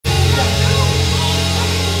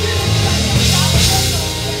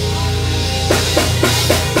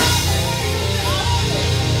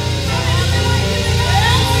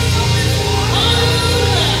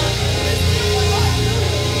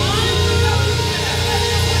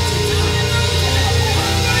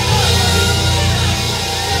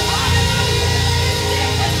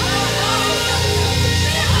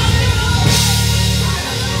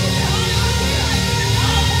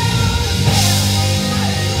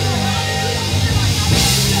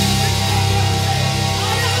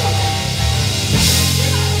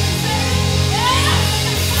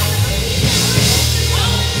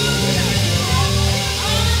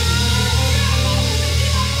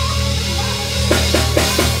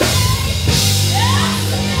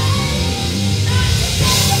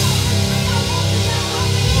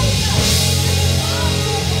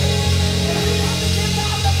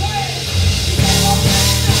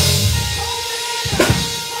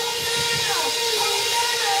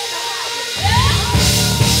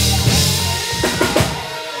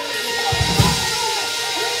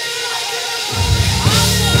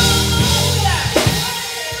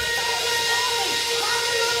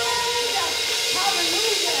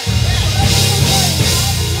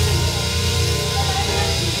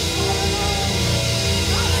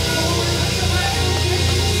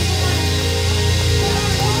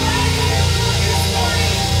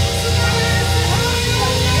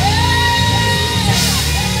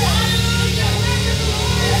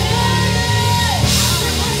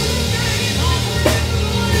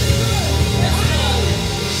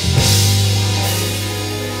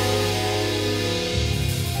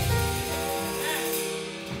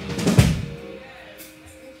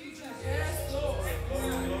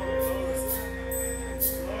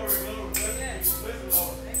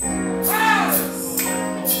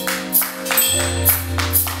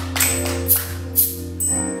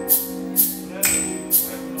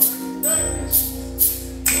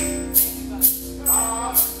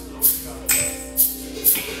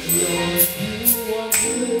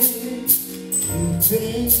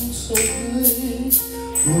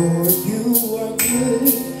Lord, you are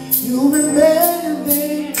good. You've been better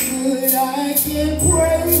than good. I can't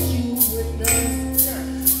praise you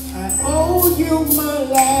enough. I owe you my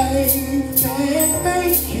life. Can't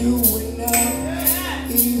thank you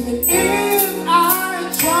enough. Even if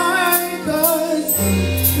I try, 'cause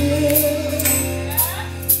you've been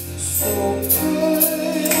so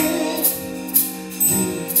good.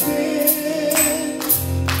 You've been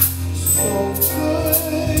so good.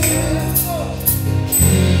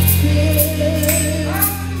 You've been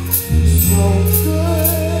so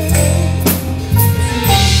good.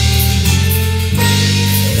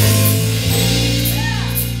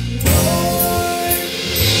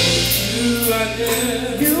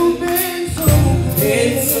 You've been so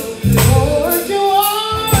good. Lord, you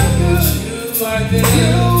are good.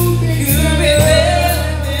 You've been better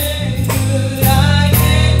than good. I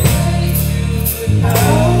can't praise you enough. I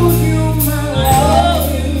owe you my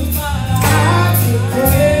life. I can't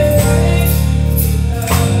praise you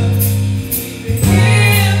enough. Even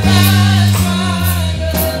if I try,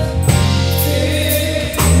 'cause you've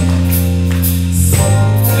been so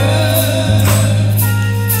good.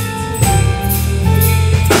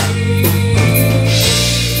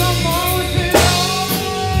 Come on, say,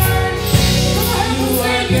 Lord, you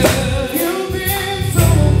are good. You've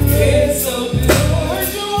been so good. Lord,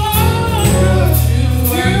 you are good.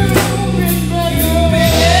 You've been better. You've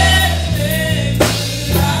been better than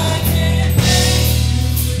good. I can't thank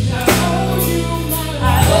you. I owe you my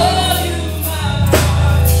life.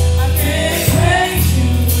 I can't praise you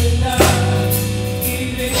enough.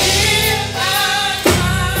 Even if I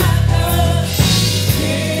try, 'cause you've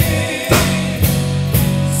been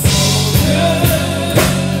so good.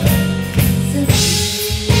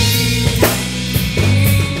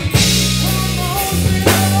 Come on, say,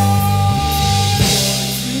 Lord,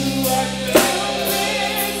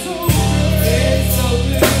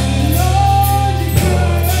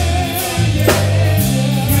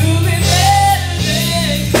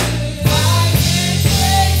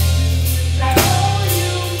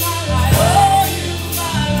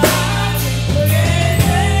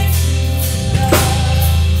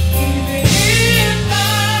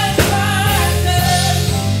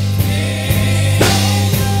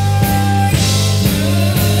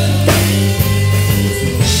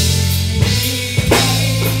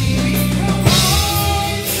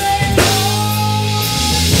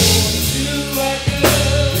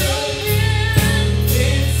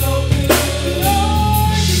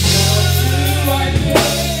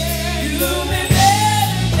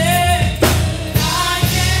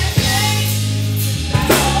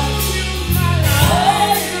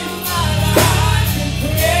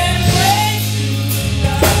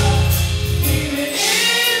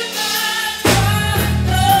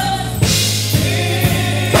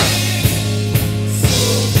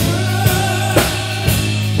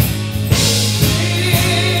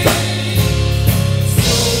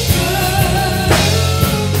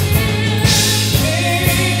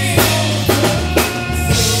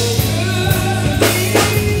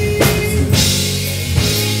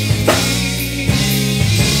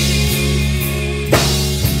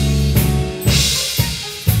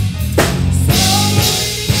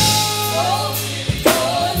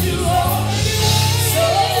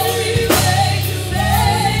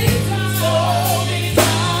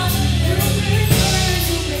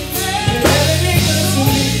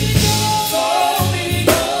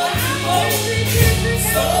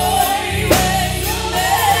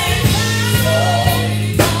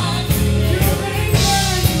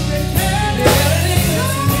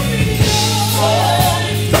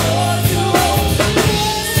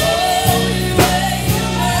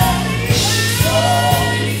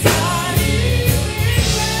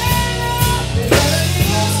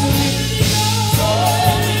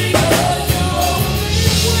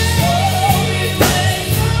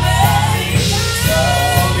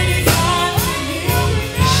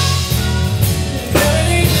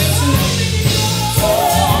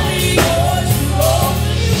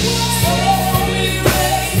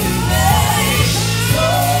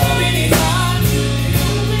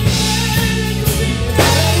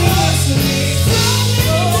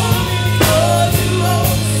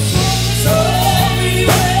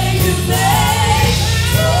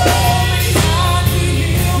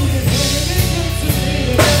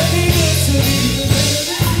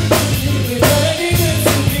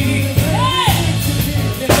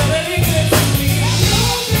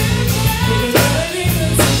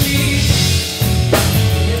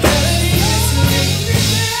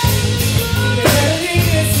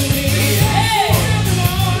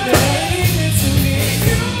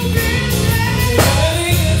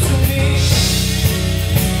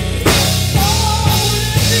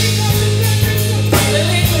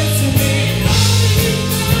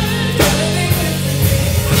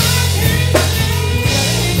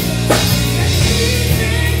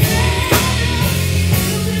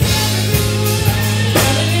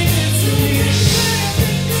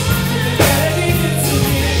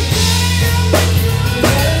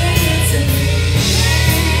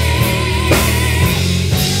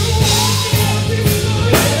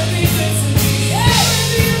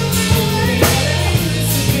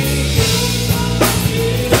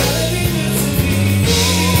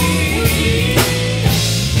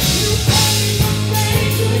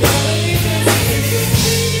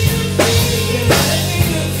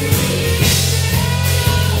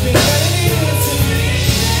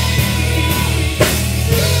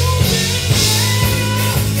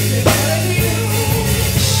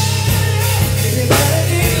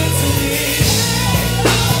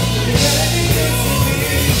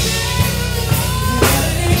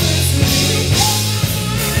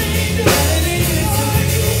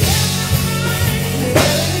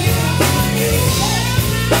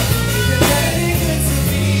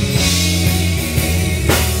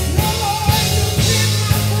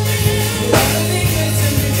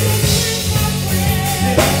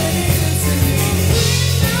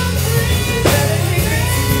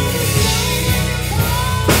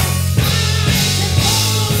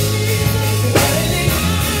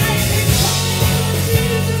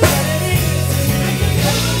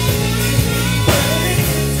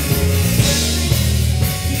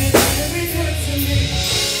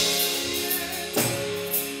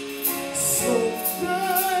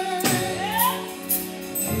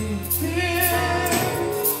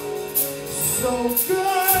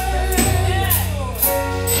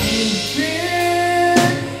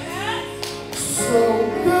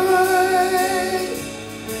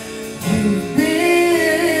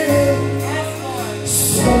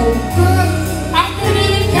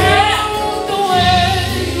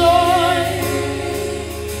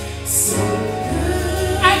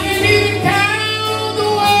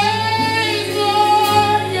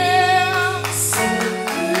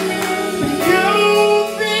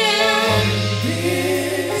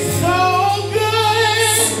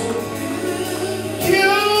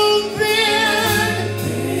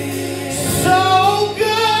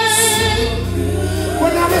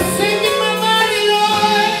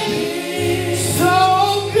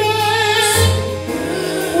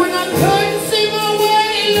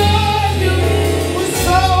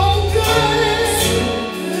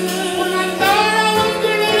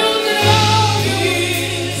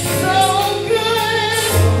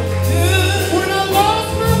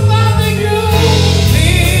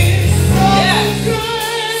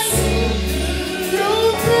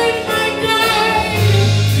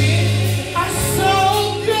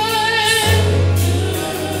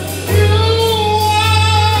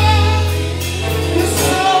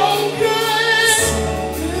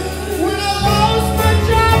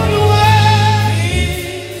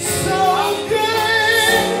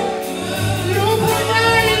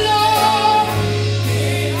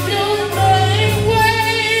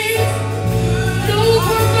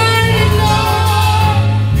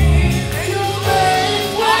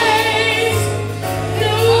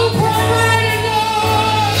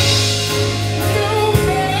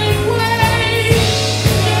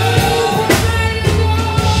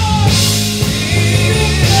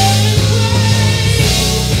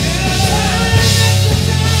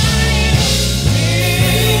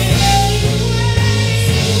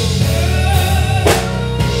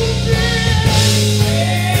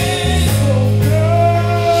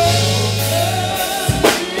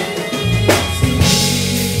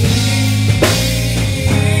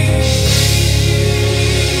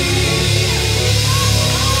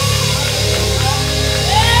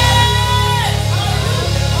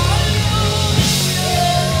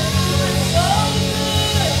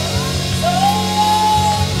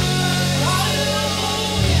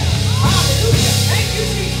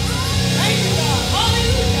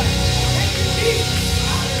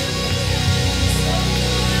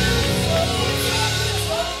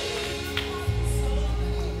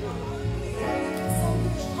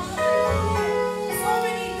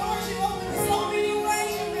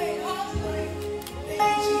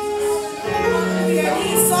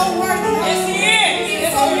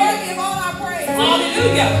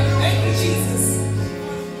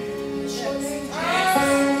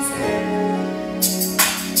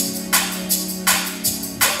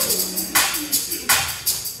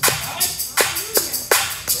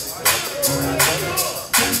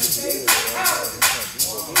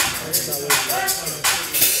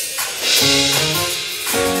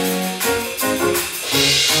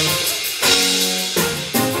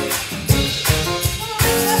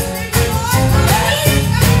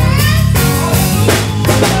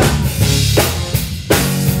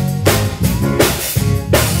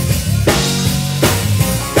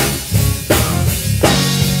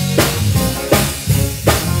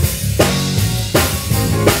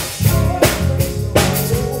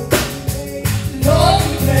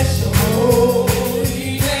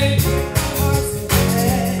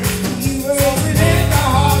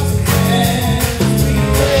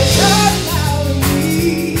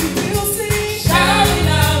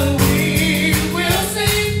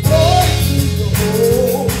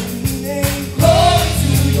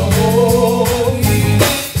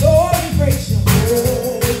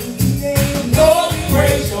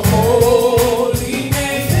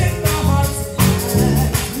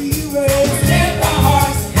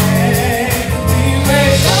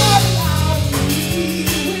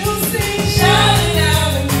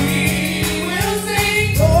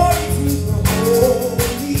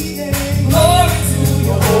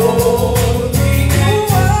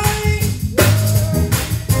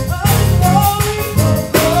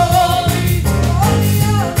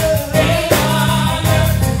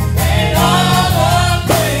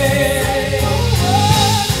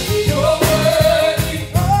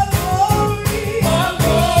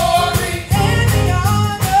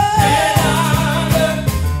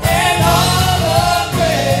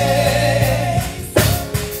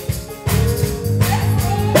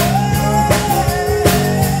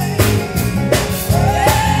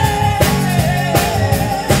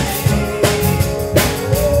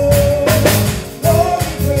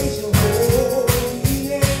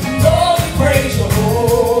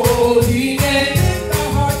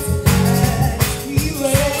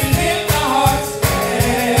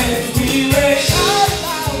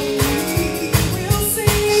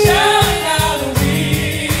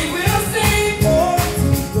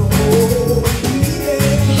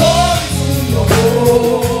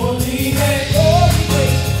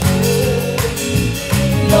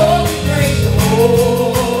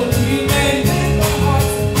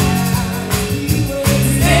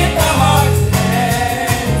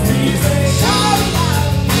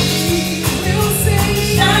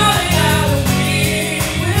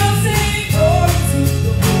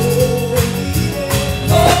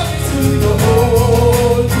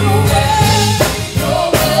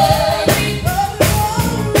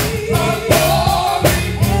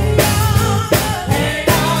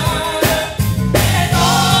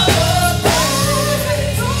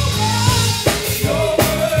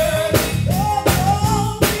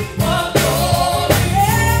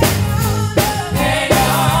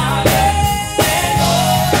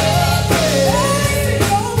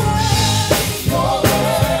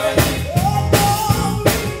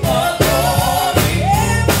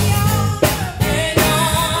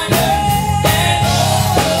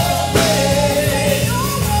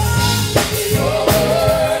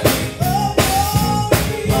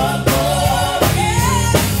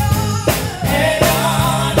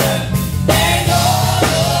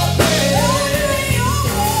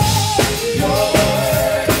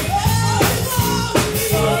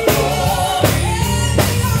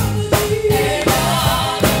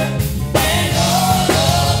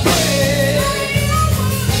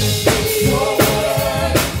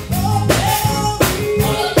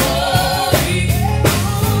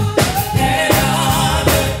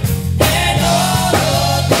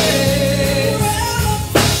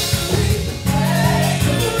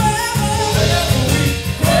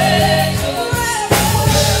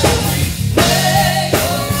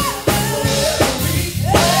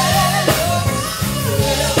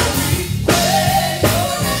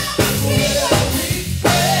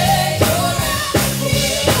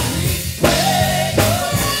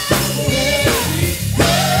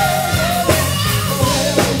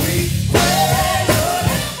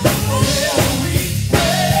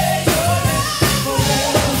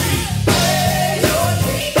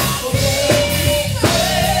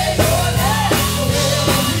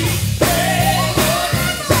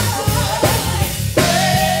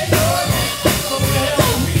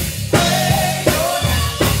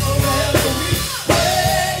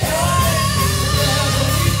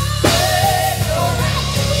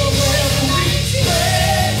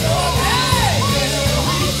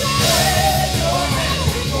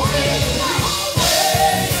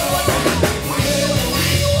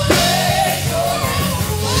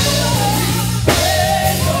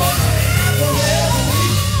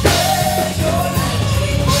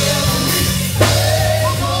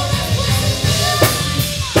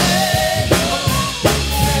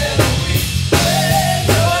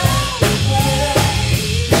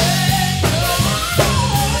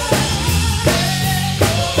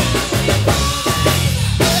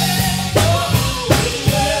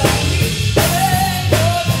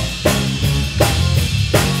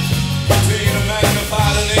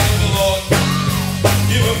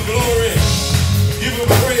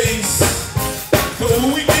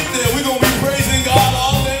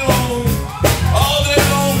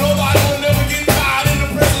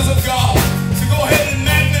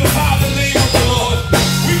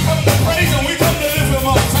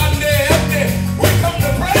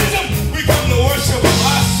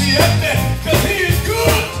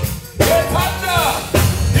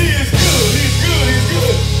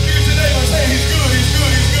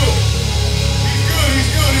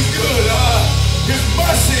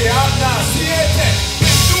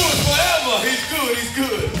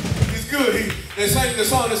 the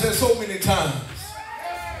song that says so many times.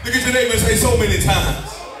 Look at your neighbor and say so many times.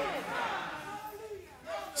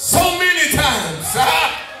 So many times.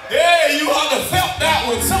 Hey, you ought to have felt that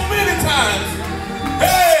one. So many times.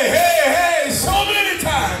 Hey, so many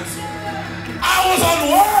times. I was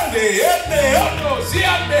unworthy.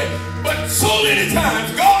 But so many times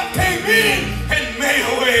God came in and made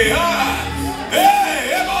a way.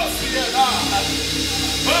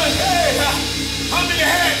 But hey, how many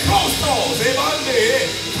had close calls?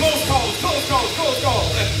 Close calls.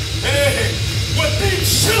 Hey, what things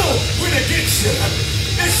should have went against you.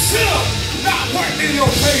 It should have not worked in your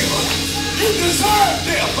favor. You deserve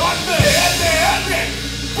them. But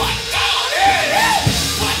God,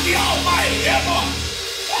 but the Almighty ever.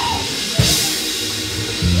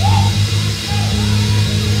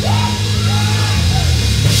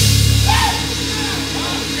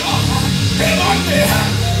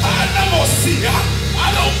 I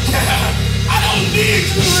don't care. I don't need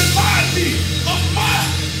you to remind me of my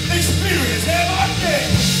experience.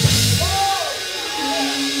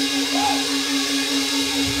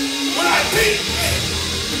 When I think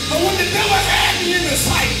I would have never had me in the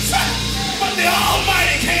sights, but the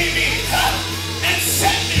Almighty came in and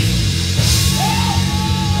set me.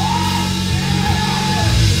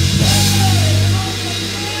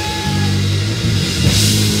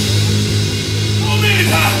 So many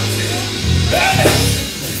times.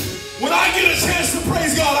 When I get a chance to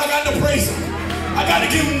praise God, I got to praise Him. I got to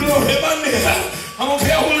give Him glory. I don't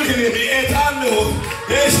care who's looking at me.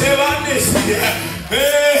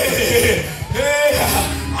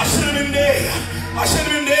 I should have been dead. I should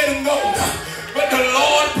have been dead and gone. But the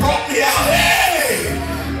Lord brought me out.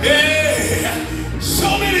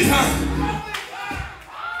 So many times.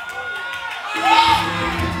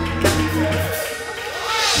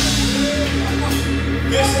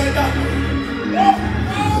 Yes, I got.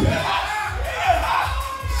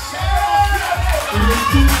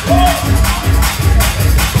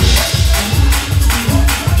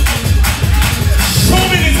 So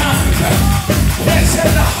many times,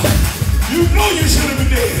 you know you should have been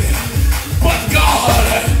dead, but God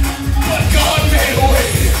made a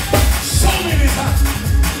way. So many times.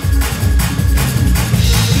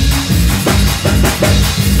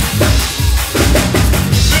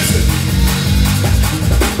 Listen,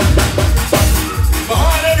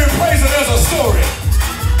 behind every praiser there's a story.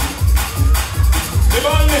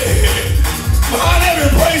 Behind every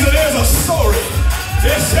praiser there's a story.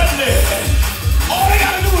 All they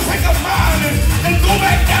gotta do is take a mind and go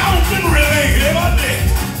back down memory lane. And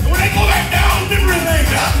when they go back down memory lane,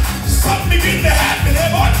 something begins to happen.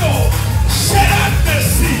 Shut out the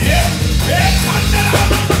sea.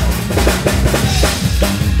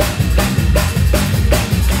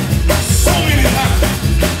 So many times.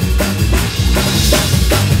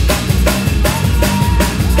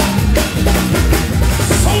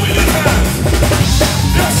 So many times.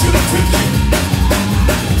 God should have took you.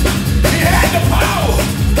 He had the power,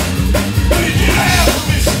 but he didn't have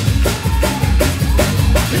permission.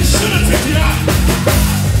 He should have took you out.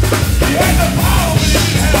 He had the power, but he didn't have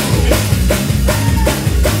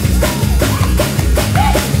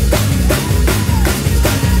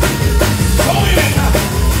permission. So many times.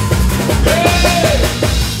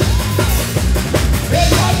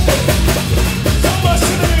 Someone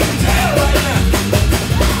should have been in jail right now.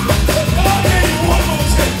 But God gave you one more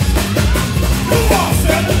chance. You are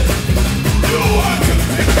felon. You are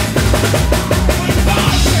convicted. But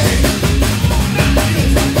God said, not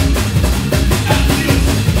guilty. Not guilty.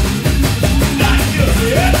 Not guilty.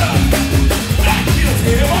 Not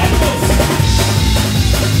guilty. Almost.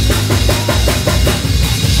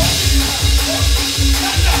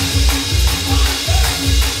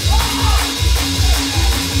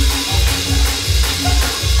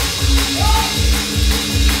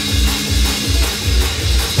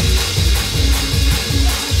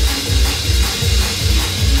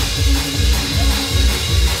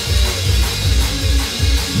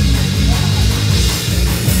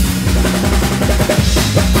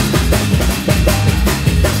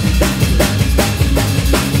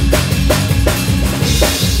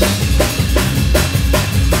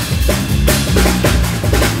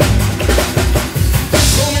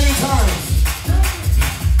 So many times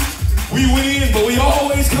we went in, but we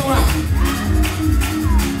always come out.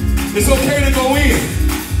 It's okay to go in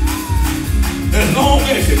as long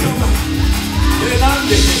as you come out.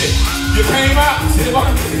 You came out.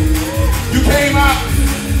 You came out.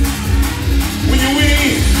 When you went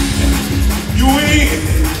in, you went in.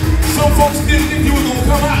 Some folks didn't think you were going to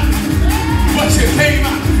come out, but you came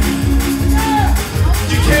out.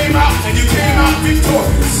 You came out and you came out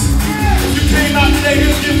victorious. You came out today,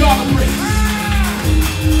 he'll give God the praise.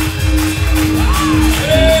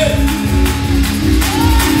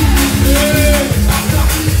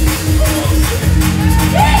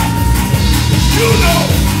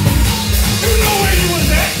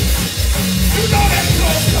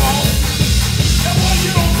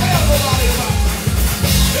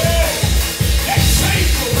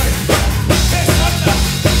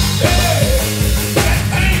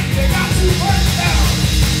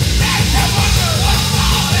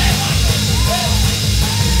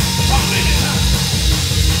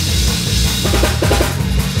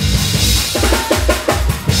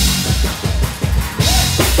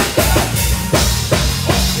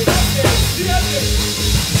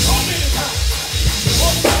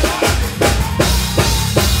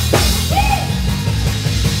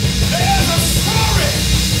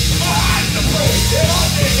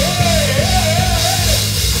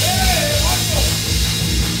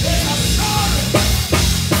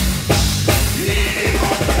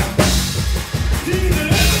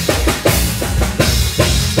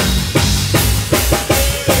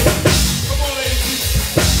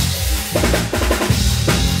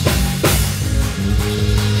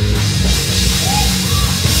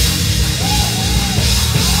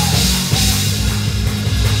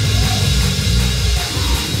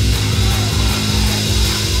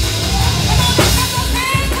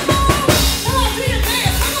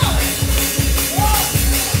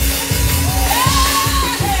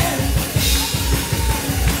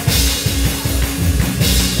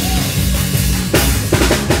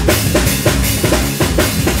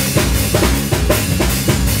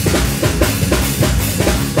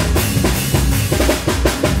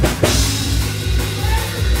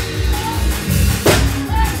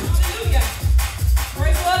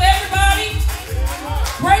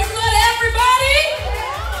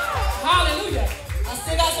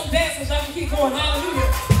 dancing, y'all can keep going.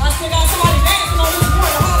 Hallelujah. I still got somebody dancing on this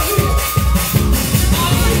morning. Hallelujah.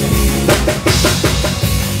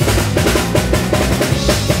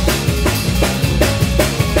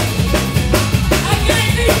 I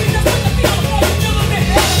guarantee you, just put the feet on the floor, you feel a little bit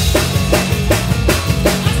better.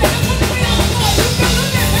 I said, just put the feet on the floor, you feel a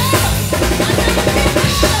little bit better. I said, you feel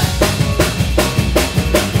better.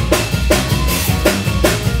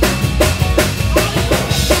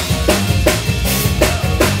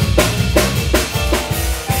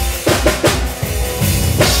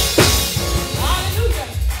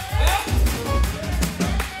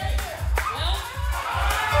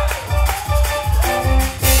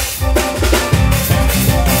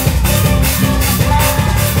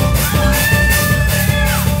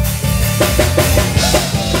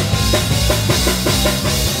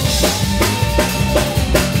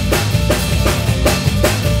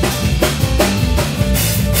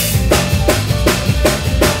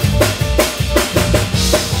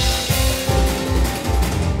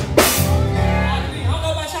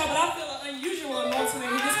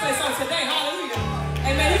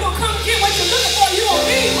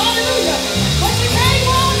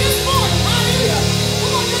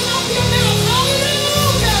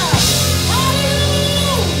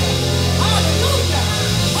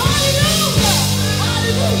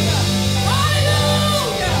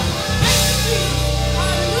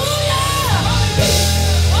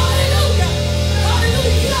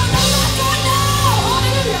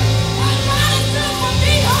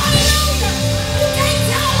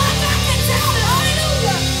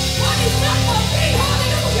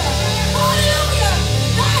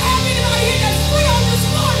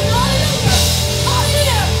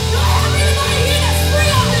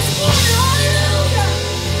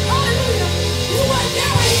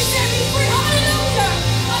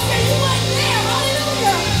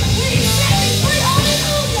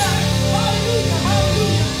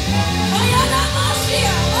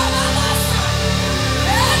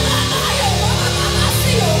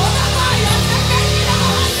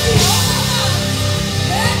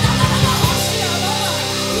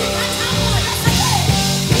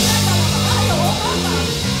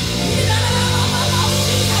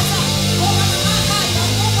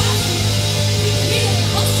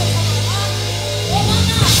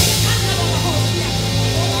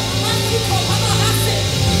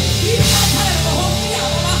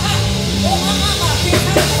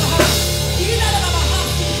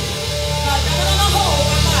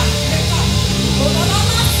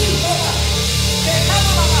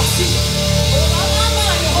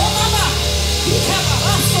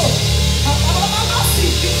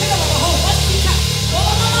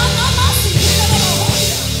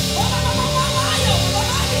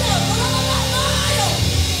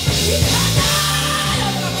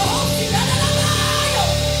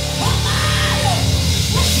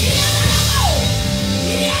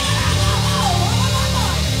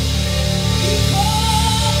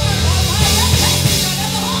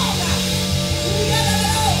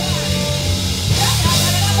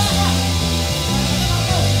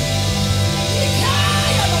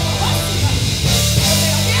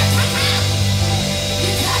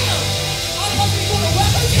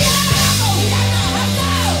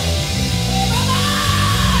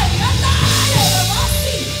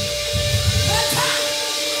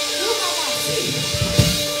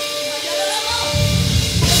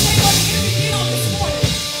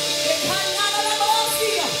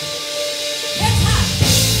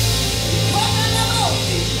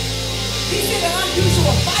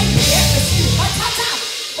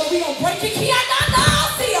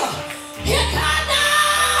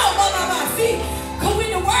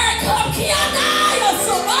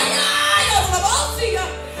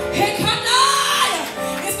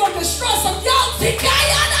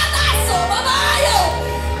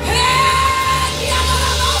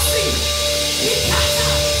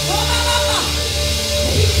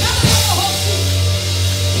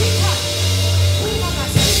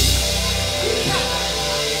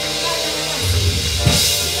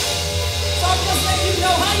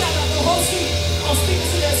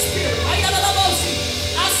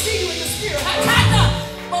 I see you in the spirit.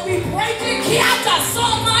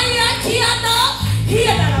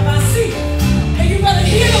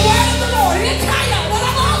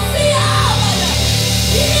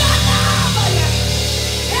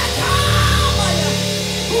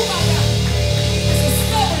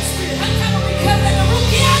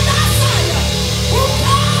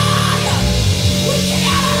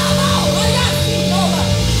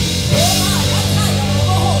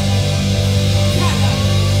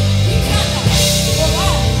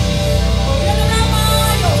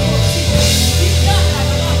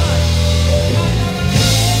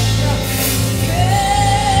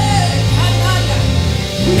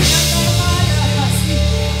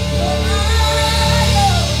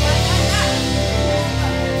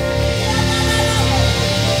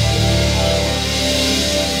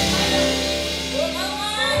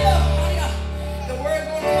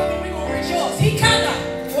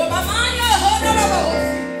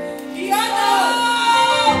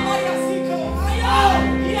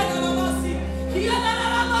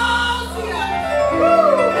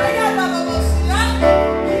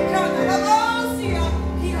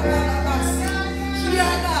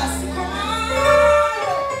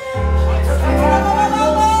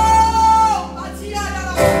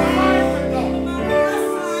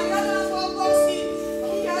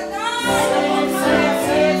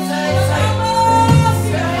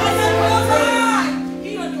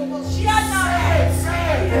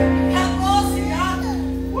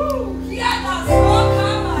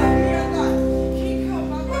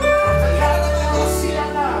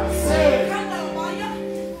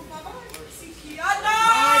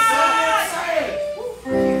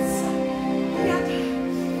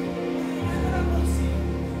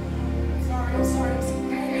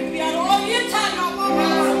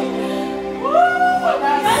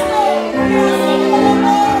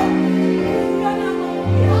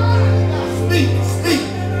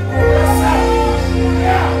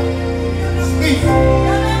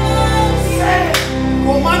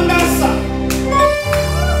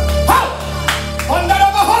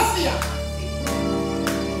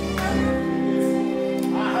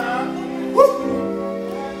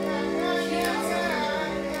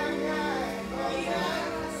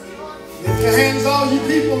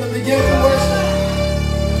 begin to worship.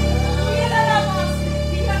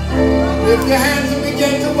 Lift your hands and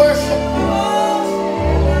begin to worship.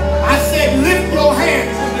 I said lift your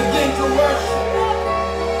hands and begin to worship.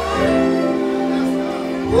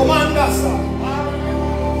 Romandasa.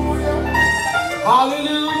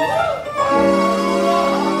 Hallelujah.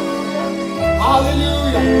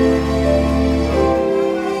 Hallelujah.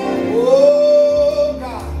 Oh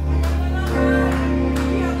God.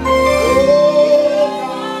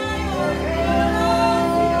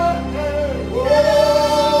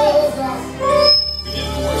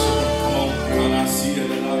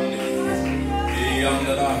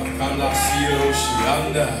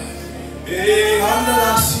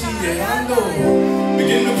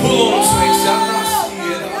 Begin to pull on swings.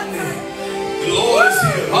 The Lord is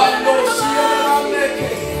here.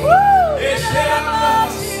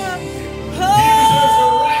 He deserves a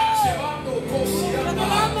right to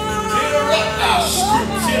interrupt our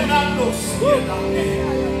scripts.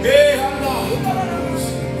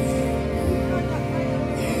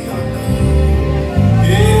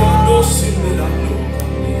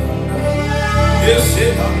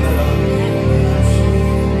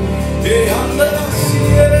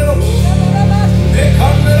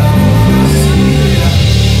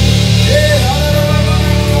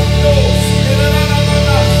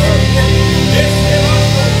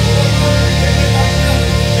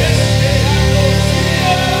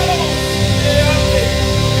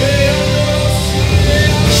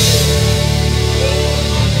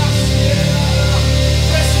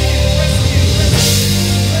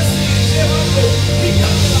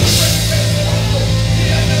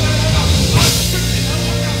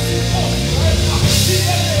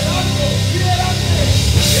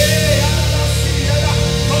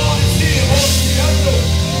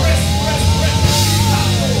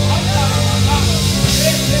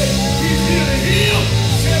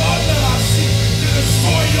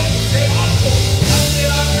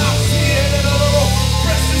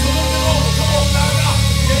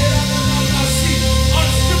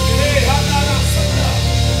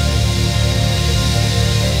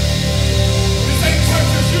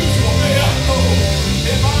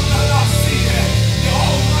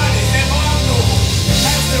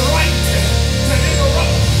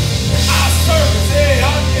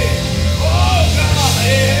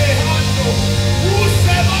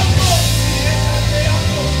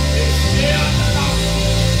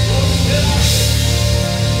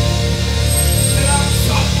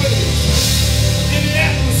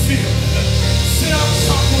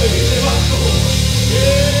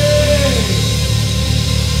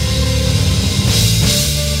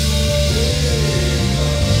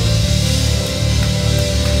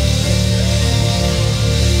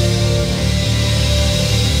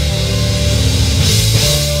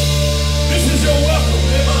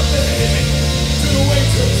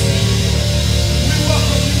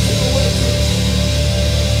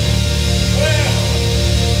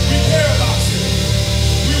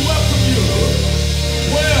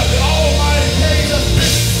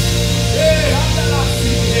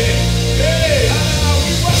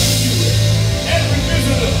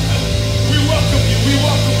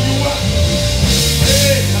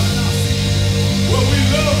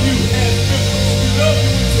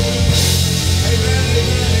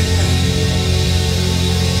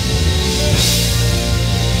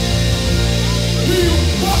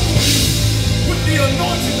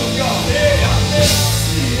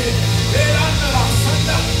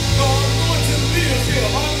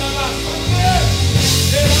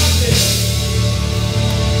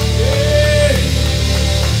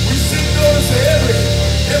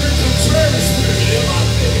 Every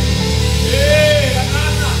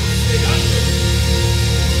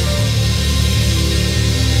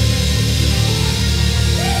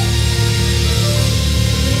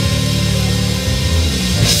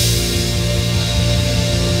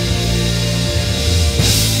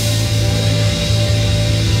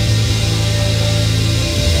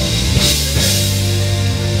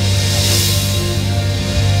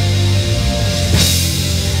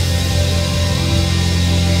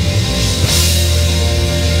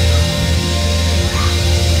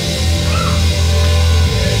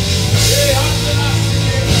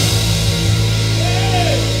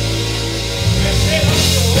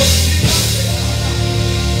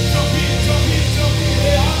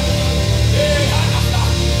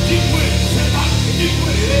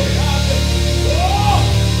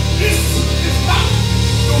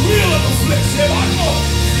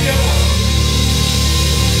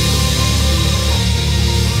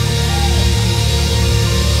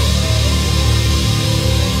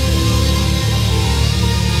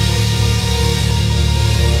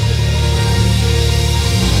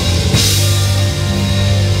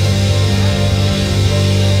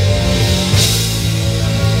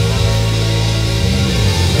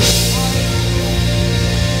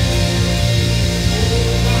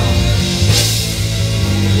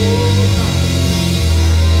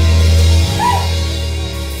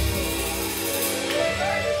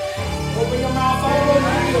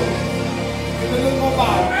a little more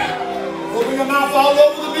volume. Open your mouth all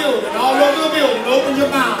over the building. All over the building. Open your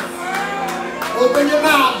mouth. Open your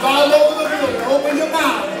mouth all over the building. Open your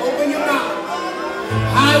mouth. Open your mouth.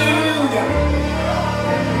 Hallelujah.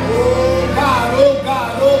 Oh God, oh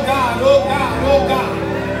God, oh God, oh God, oh God.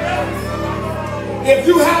 If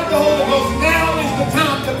you have the Holy Ghost, now is the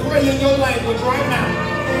time to pray in your language right now.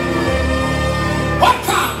 What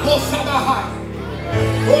time? Osabahaya.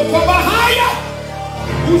 Osabahaya.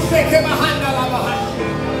 Usekebahana labahaya.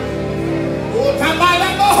 Otamala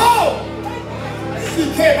baho.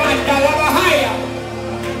 Sikebanda labahaya.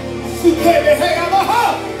 Sikebehega baho.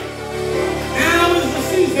 Now is the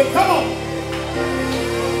season. Come on.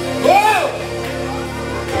 Whoa.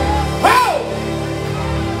 Whoa.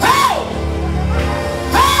 Whoa.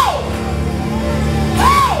 Whoa.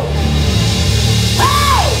 Whoa.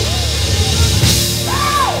 Whoa.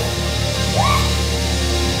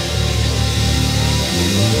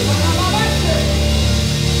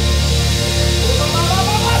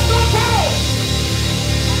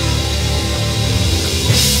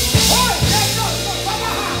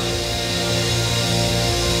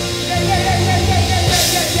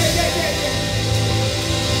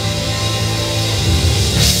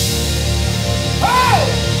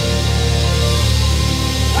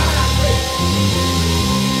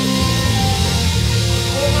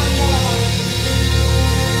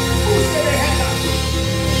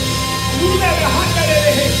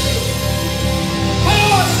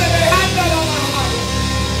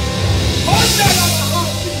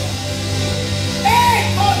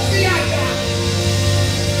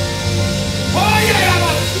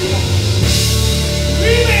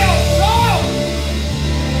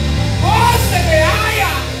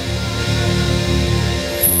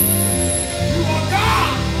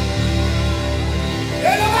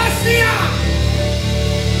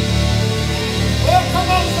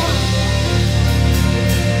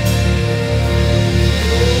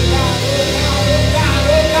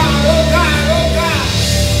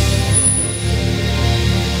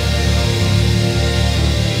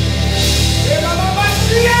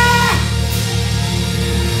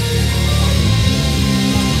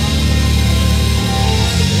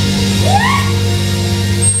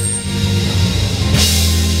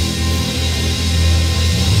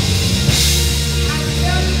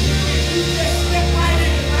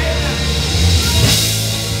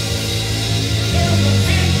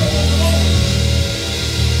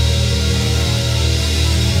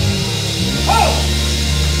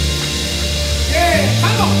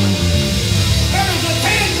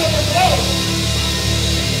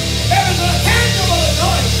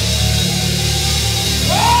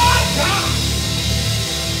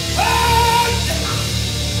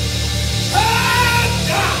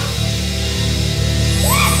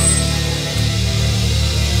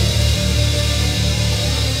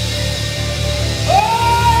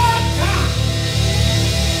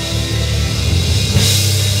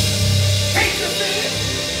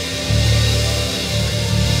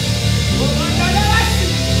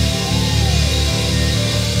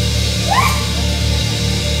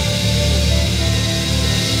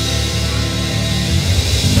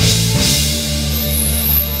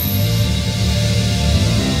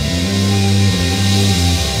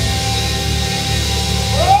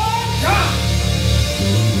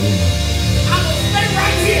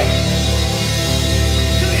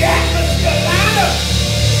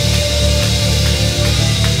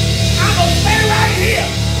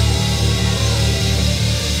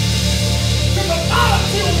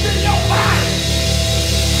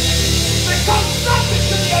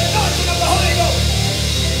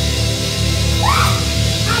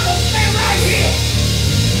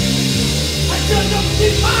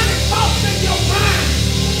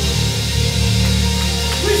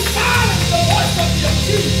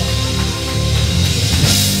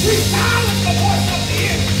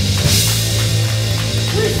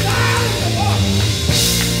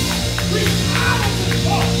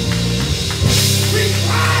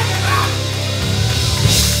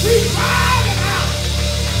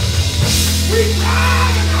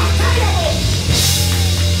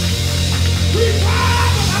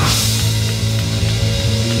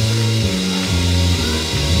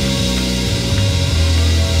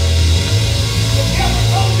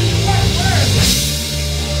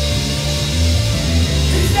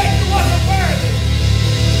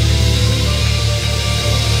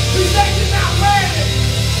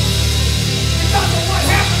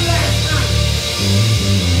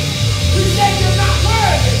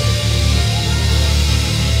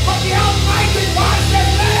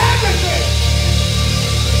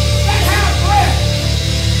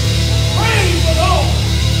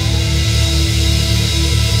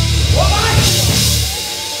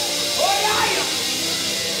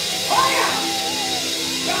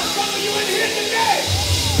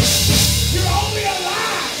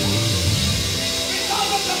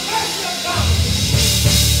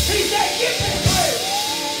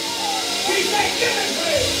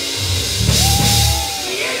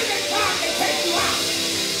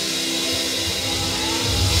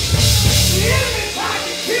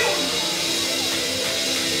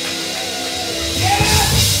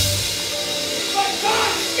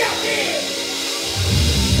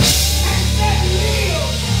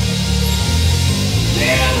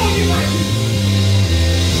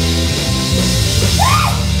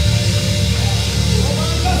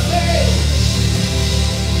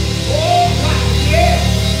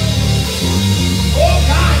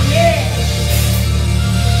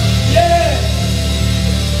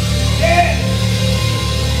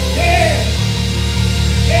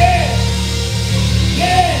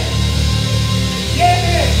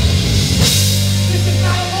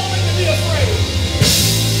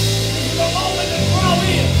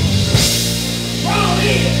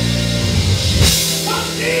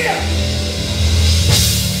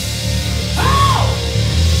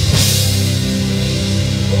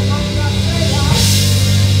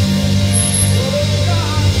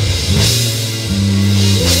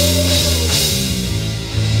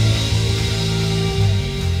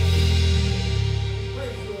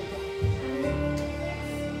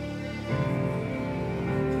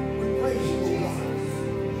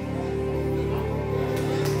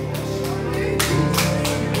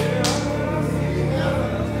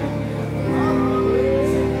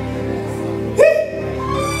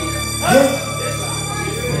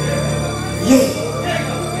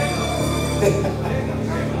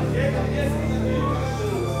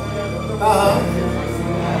 He's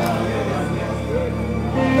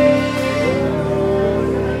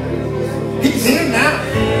here now.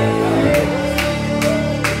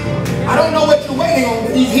 I don't know what you're waiting on,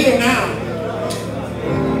 but he's here now.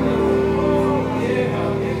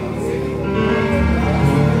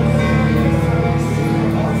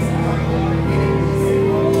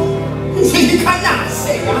 He's here.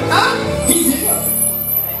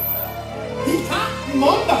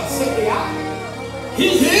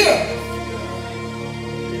 He's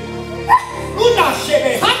here.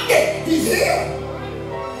 He's here. He's here.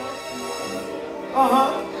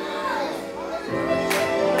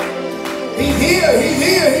 He's here. He's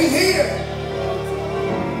here. He's here.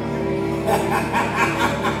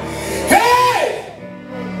 Hey!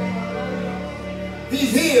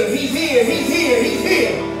 He's here. He's here. He's here. He's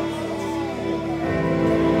here.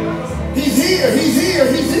 He's here. He's here.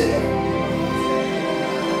 He's here.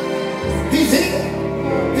 He's here.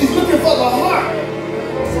 He's looking for the heart.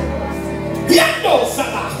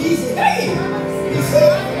 He's here. He's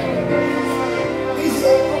here. He's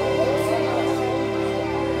here.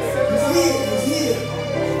 He's here. He's here.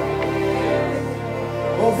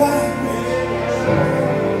 Oh God.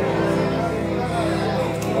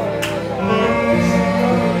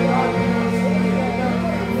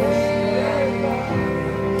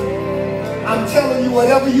 I'm telling you,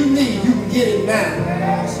 whatever you need, you can get it now.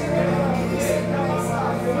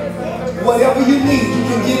 Whatever you need, you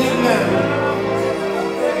can get it now.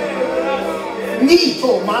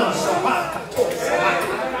 Nito mansa baka tosa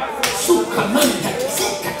sukamanda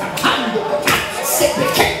sikatabando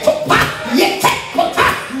sepeketo pa yekekota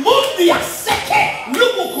mundia seke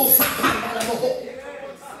lubuku sakanda la boho.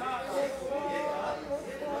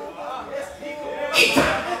 Ita.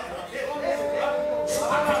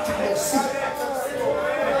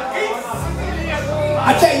 I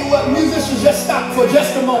tell you what, musicians, just stop for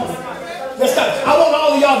just a moment. Just stop. I want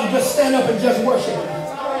all of y'all to just stand up and just worship him.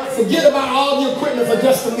 Forget about all the equipment for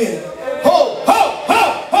just a minute. Ho, ho, ho,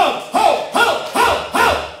 ho, ho, ho, ho, ho.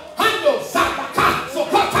 Hando, sabaka,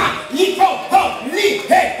 sokota, yito, ho, li,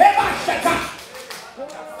 he, hebashaka.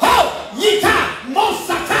 Ho, yita,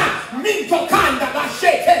 mosaka, minto, kanda,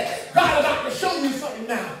 basheke. God, I'm about to show you something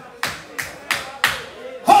now.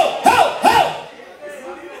 Ho, ho, ho.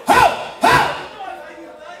 Ho, ho.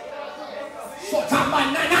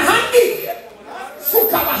 Sotamanana handi.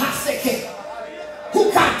 Sukabahaseke.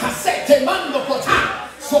 Hukata sete mando kota.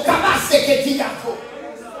 Sokabaseke tiyako.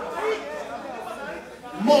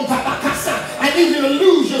 Montabakasa. I need you to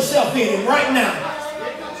lose yourself in it right now.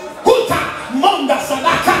 Huta monda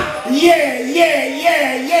sabaka. Yeah, yeah,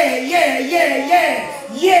 yeah, yeah, yeah, yeah, yeah.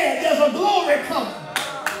 Yeah, there's a glory coming.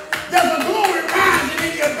 There's a glory rising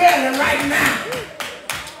in your belly right now.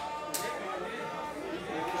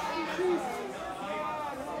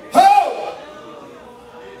 Ho!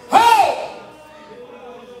 Ho!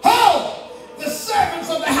 Ho! The servants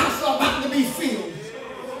of the house are about to be filled.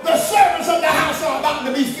 The servants of the house are about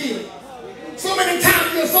to be filled. So many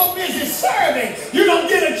times you're so busy serving, you don't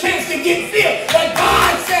get a chance to get filled. But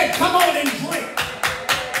God said, come on and drink.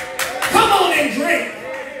 Come on and drink.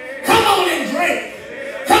 Come on and drink.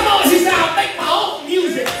 Come on. He said, I'll make my own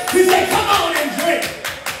music. He said, come on and drink.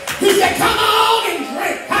 He said, come on and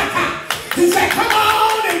drink. He said, come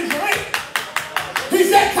on and drink. He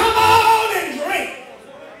said, come on and drink.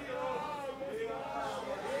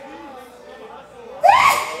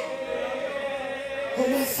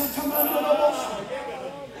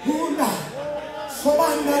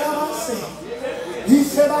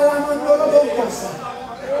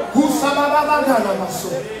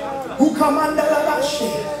 Who commander la bashe,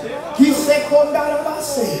 he seconda la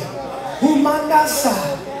base, who mandasa,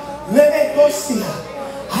 levecosia,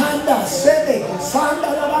 handa sebe,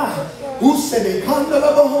 sanda la ba, who sebe kanda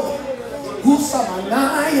la boho, who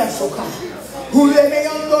samanaya soka, who leve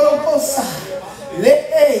yondoro kosa, le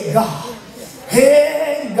God,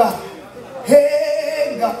 hey God,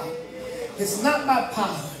 hey God. It's not by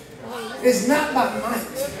power, it's not by might,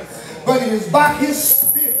 but it is by his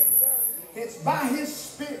spirit. It's by his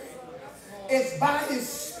spirit. It's by his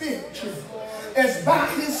spirit. It's by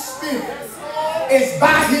his spirit. It's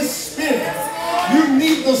by his spirit. You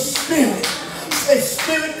need the spirit. Say,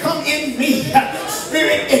 spirit, come in me.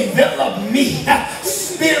 Spirit, envelop me.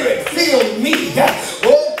 Spirit, fill me.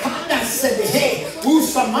 Oh, Panda said, hey,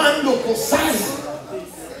 usamando kosaya.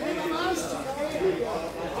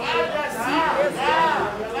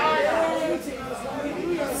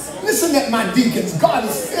 Listen at my deacons. God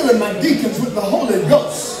is filling my deacons with the Holy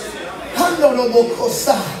Ghost.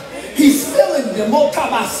 He's filling them.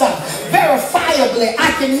 Verifiably,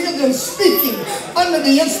 I can hear them speaking under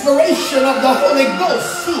the inspiration of the Holy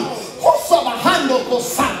Ghost. See,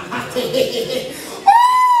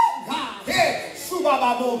 Oh, God. Hey,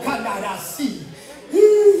 Subababo Kandarasi.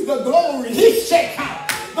 The glory. He check out.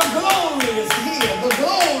 The glory is here. The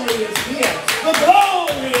glory is here. The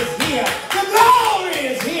glory is here. The glory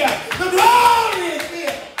is here. The glory is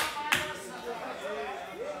here.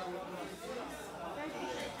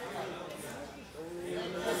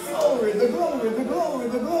 The glory, the glory, the glory,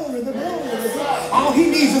 the glory, the glory. All he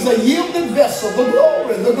needs is a yielded vessel. The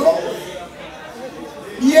glory, the glory.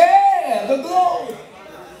 Yeah, the glory.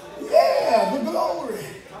 Yeah, the glory.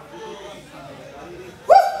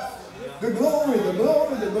 Woo! The glory, the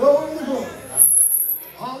glory, the glory, the glory.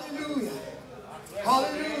 Hallelujah.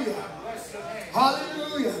 Hallelujah.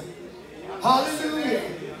 Hallelujah. Hallelujah.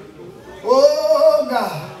 Oh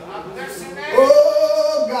God.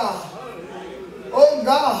 Oh God. Oh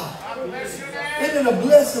God. Isn't it a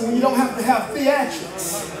blessing when you don't have to have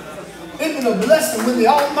theatrics? Isn't it a blessing when the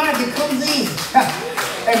Almighty comes in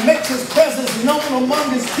and makes his presence known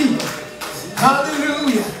among his people?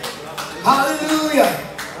 Hallelujah. Hallelujah.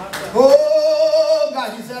 Oh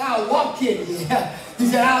God, he said, I'll walk in you. He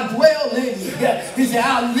said, I'll dwell in you. He said,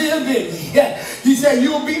 I'll live in you. He said,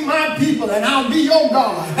 you'll be my people and I'll be your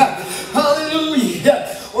God. Hallelujah.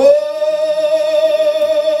 Oh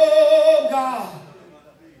God.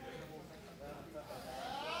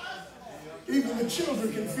 Even the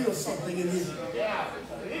children can feel something in you.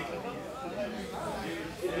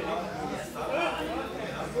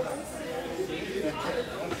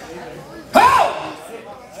 Oh!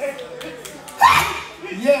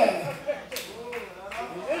 Yeah.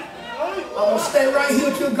 I'm going to stay right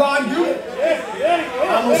here till God do it.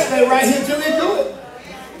 I'm going to stay right here till he do it.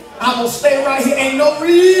 I'm going to stay right here. Ain't no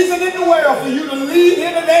reason in the world for you to leave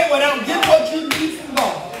here today without getting what you need from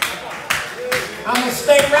God. I'm going to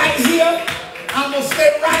stay right here. I'm going to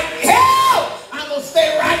stay right here. I'm going to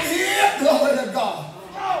stay right here. Glory to God.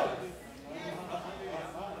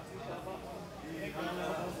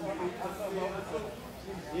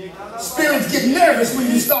 Spirits get nervous when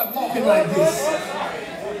you start walking like this.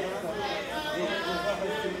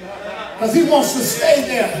 Because he wants to stay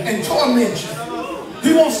there and torment you.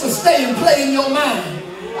 He wants to stay and play in your mind.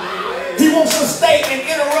 He wants to stay and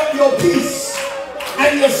interrupt your peace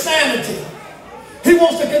and your sanity. He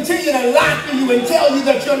wants to continue to lie to you and tell you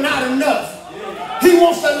that you're not enough. He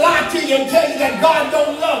wants to lie to you and tell you that God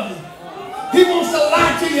don't love you. He wants to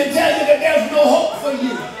lie to you and tell you that there's no hope for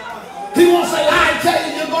you. He wants to lie and tell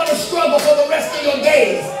you you're going to struggle for the rest of your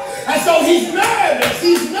days. And so he's nervous.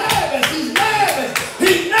 He's nervous. He's nervous.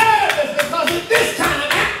 He's nervous because in this kind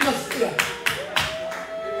of atmosphere.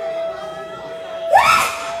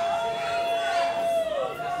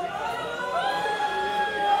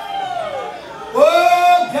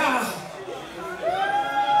 Oh God.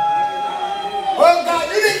 Oh God,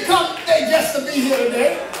 you didn't come today just to be here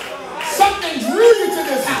today. Something drew you to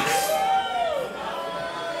this house.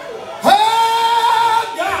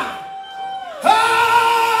 Oh God.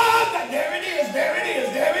 Oh God. There it is. There it is.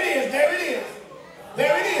 There it is. There it is.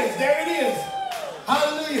 There it is. There it is.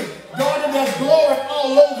 Hallelujah. Daughter, there's glory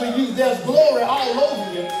all over you. There's glory all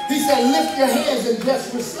over you. He said, lift your hands and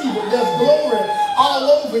just receive it. There's glory all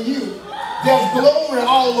over you. There's glory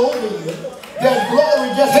all over you. There's glory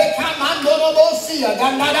just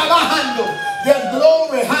there's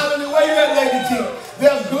glory. Hallelujah. Where you at, Lady T?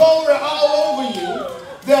 There's glory all over you.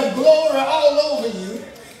 There's glory all over you.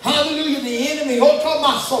 Hallelujah. The enemy,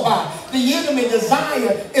 the enemy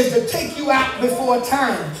desire is to take you out before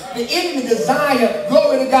time. The enemy desire,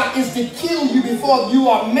 glory to God, is to kill you before you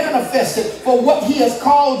are manifested for what he has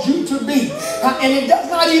called you to be. And it does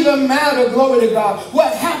not even matter, glory to God,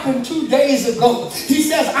 what happened 2 days ago. He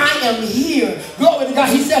says, I am here. Glory to God.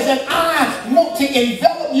 He says, and I want to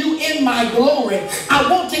envelop you in my glory. I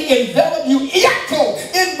want to envelop you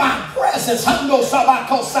in my presence. Hallelujah.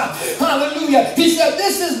 He said,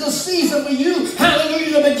 this is the season for you,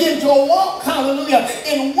 hallelujah, to begin to walk, hallelujah,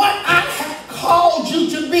 in what I have called you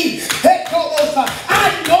to be.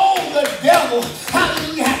 I know the devil,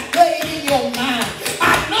 hallelujah, has played in your mind.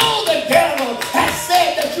 I know the devil has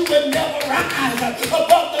said that you would never rise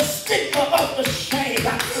above the stigma of the shame.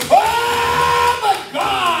 Oh, but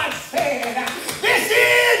God said, this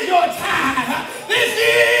is your time. This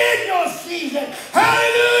is your season.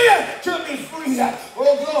 Hallelujah, to be free.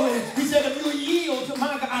 Oh, glory. He said, if you yield to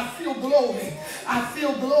my God, I feel glory. I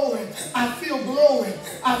feel glory. I feel glory.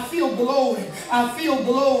 I feel glory. I feel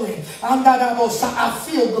glory. I feel glory. I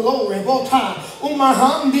feel glory. I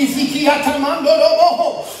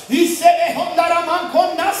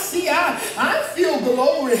feel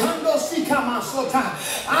glory.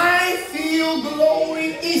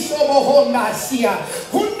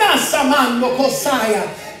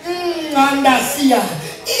 Andasia.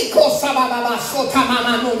 Iko sababa sota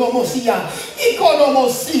mama no mosia. Iko no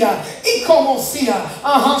mosia. Iko mosia.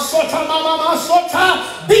 Sota mama sota.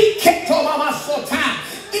 Biketo mama sota.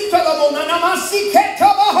 Ito no mona namasi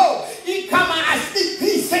keto boho. Ikama asti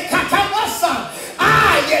pise katamasa.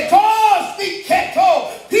 Ayeto sti keto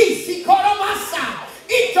pisi koromasa.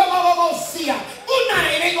 Ito mama mosia. Una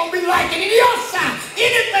it ain't gonna be like it in your side.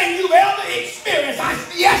 Anything you've ever experienced, I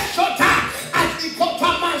see yes sota. I see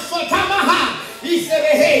kotama sota maha. He said,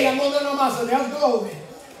 hey, I'm on the namasa. There's glory.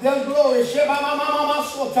 There's glory. Sheba mama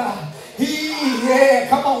sota. Yeah,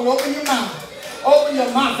 come on, open your mouth. Open your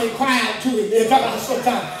mouth and cry out to him.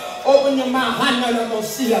 Open your mouth.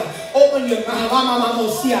 Open your mouth.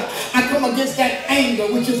 I come against that anger,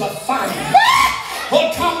 which is a fire.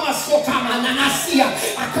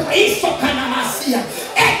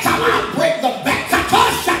 I break the back. I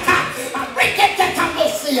break it.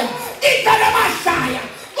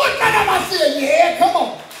 Yeah, come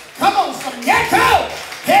on. Come on, son. Yeah, go.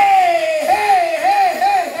 Hey, hey, hey,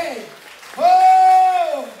 hey, hey.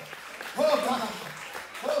 Oh, oh, God.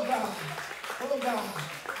 Oh, God. Oh, God.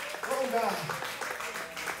 Oh, God.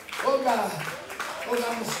 Oh, God. Oh, God. I'm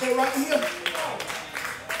going to stay right here.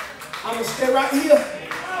 I'm going to stay right here.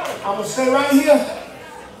 I'm going to stay right here.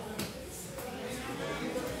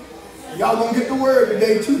 Y'all going to get the word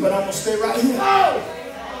today, too, but I'm going to stay right here.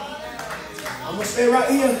 I'm going to stay right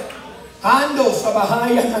here. Oh,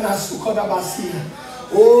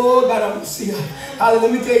 God, I'm going to see her. Hallelujah.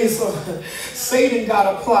 Let me tell you something. Satan got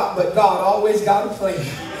a plot, but God always got a plan.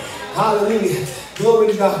 Hallelujah.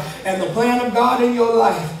 Glory to God. And the plan of God in your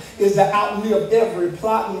life is to outlive every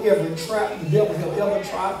plot and every trap the devil will ever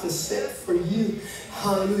try to set for you.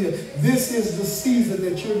 Hallelujah. This is the season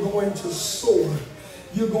that you're going to soar.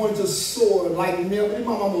 You're going to soar like never. And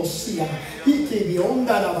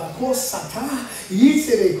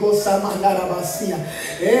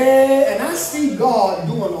I see God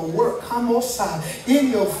doing a work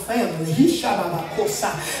in your family.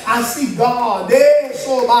 I see God. There's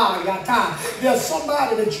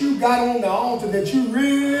somebody that you got on the altar that you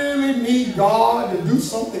really need God to do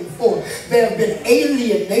something for. They have been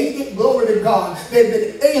alienated. Glory to God. They've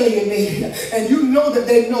been alienated. And you know that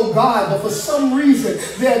they know God, but for some reason,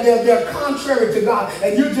 they're contrary to God.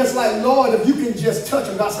 And you're just like, Lord, if you can just touch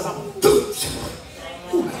them. God says, I'm going to do it.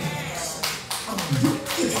 I'm going to do it.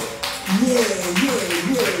 Yeah.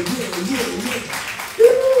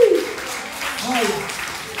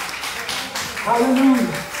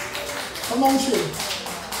 Hallelujah. Come on, children.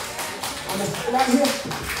 I'm going to stay right here.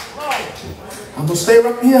 I'm going to stay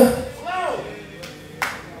right here.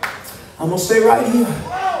 I'm going to stay right here.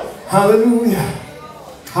 Hallelujah.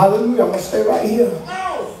 Hallelujah. I'm going to stay right here.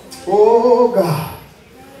 Oh, God.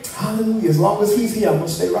 Hallelujah. As long as he's here, I'm going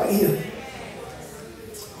to stay right here.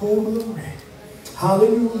 Oh, glory.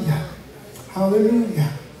 Hallelujah.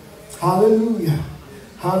 Hallelujah. Hallelujah.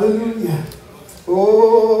 Hallelujah.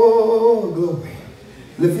 Oh, glory.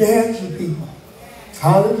 Lift your hands, you people.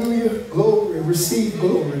 Hallelujah. Glory. Receive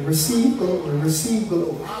glory. Receive glory. Receive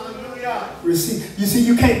glory. Hallelujah. Receive. You see,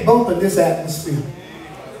 you can't bump in this atmosphere.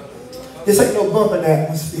 This ain't no bumping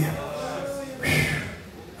atmosphere.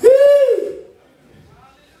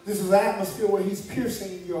 This is an atmosphere where he's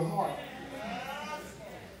piercing your heart.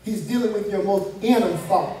 He's dealing with your most inner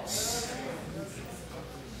thoughts.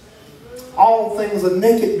 All things are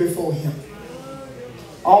naked before him.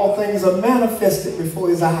 All things are manifested before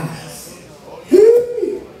his eyes.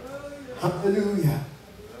 Hallelujah.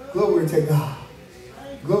 Glory to God.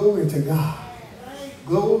 Glory to God.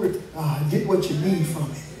 Glory to God. Get what you need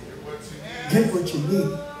from it. Get what you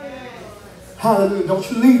need. Hallelujah.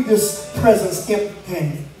 Don't you leave this presence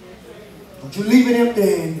empty-handed. Don't you leave it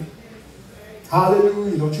empty-handed.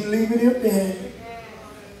 Hallelujah. Don't you leave it empty-handed.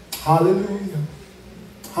 Hallelujah.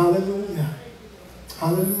 Hallelujah.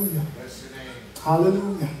 Hallelujah.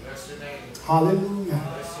 Hallelujah. Hallelujah.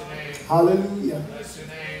 Hallelujah.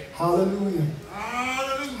 Hallelujah.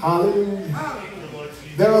 Hallelujah.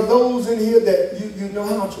 There are those in here that you know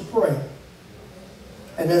how to pray.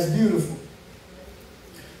 And that's beautiful.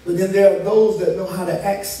 But then there are those that know how to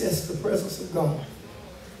access the presence of God.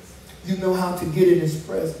 You know how to get in his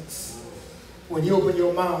presence. When you open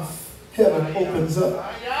your mouth, heaven opens up.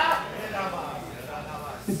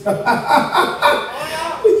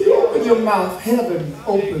 When you open your mouth, heaven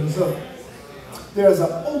opens up. There's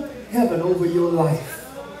an open heaven over your life.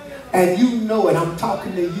 And you know it. I'm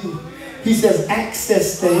talking to you. He says,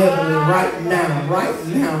 access to heaven right now, right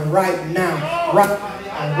now, right now,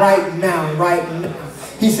 right now, right now.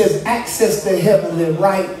 He says, access to heaven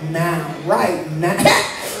right now, right now,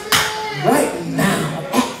 right now.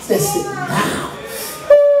 Access it now.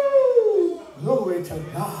 Woo!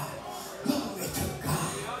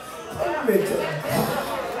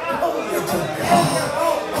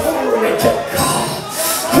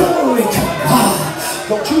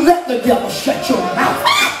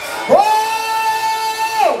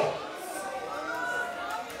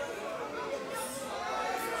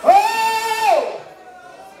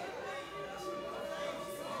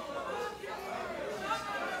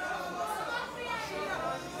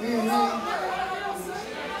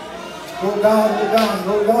 Oh God, oh God,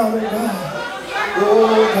 oh God, oh God. Oh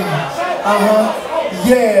God.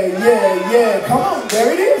 Yeah, yeah, yeah. Come on,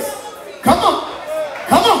 there it is. Come on.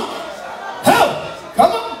 Come on. Help.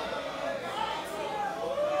 Come on.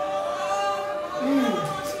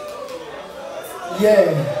 Yeah.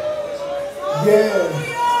 Yeah.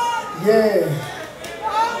 Yeah.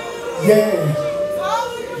 Yeah.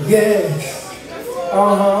 Yeah.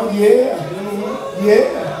 Yeah. Yeah.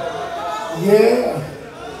 Yeah.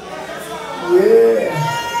 Yeah.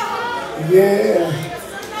 Yeah.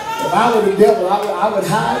 If I were the devil, I would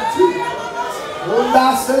hide too. Won't I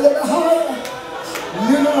say it higher?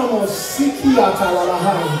 Little Sikiata la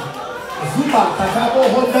higher. Zuba Katabo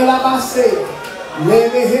Hondela Base.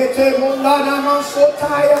 Leve Hete Mondana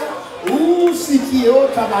Masotaya.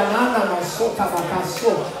 Sikiota Banana Masota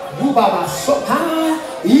Bakaso. Buba Basota.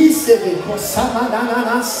 Isebe Kosama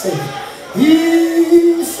Nanase.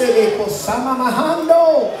 Isebe Kosama Mahando.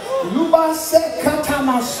 Luba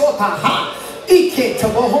Sekatama Sota. Ike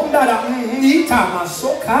Tabohondara Ita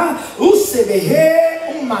Masoka. Usebehe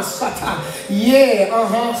Umasata.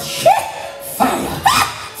 Yeah, shit. Fire.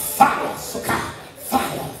 Fire. Soka.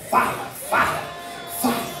 Fire. Fire. Fire.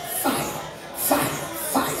 Fire. Fire. Fire.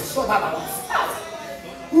 Fire. So fire.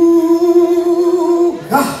 Ooh,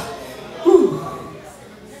 God. Ooh.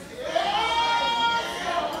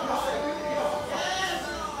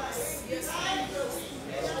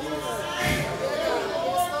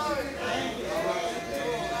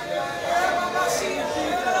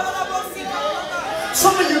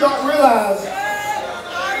 Some of you don't realize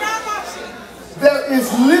there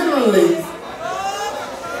is literally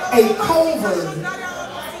a coven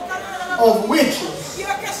of witches.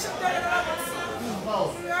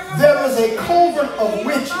 There is a coven of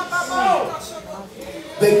witches.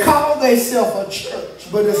 They call themselves a church,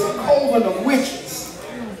 but it's a coven of witches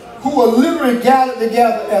who are literally gathered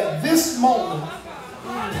together at this moment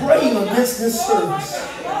praying against this service.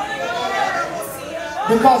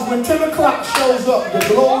 Because when 10 o'clock shows up, the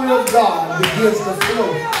glory of God begins to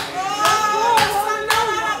flow.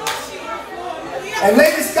 And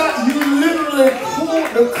Lady Scott, you literally pulled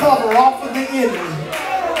the cover off of the enemy.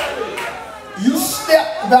 You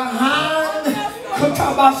step behind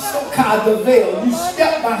the veil. You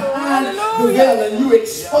step behind the veil and you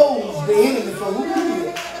expose the enemy for who he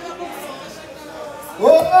is.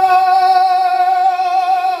 Oh,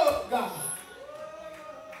 God.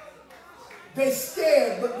 They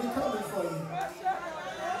scared, but we're coming for you.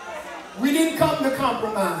 We didn't come to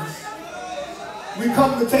compromise. We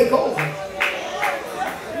come to take over.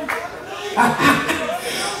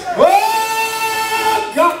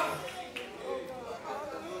 Oh, God.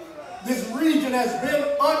 This region has been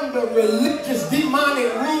under religious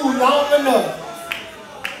demonic rule long enough.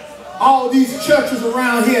 All these churches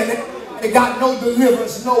around here, they got no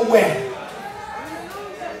deliverance nowhere.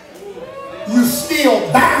 You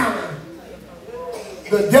still bound.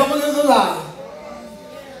 The devil is alive.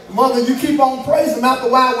 Mother, you keep on praising. After a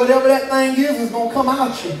while, whatever that thing is going to come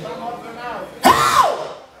out you.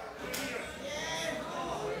 How?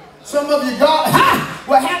 Some of you,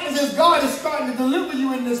 what happens is God is starting to deliver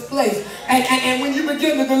you in this place. And when you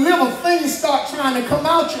begin to deliver, things start trying to come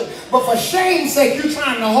out you. But for shame's sake, you're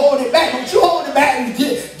trying to hold it back. Don't you hold it back and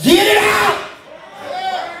get it out.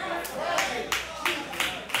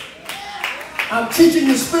 I'm teaching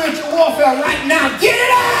you spiritual warfare right now. Get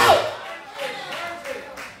it out.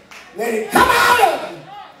 Let it come out of you.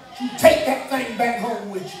 You take that thing back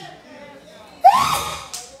home with you.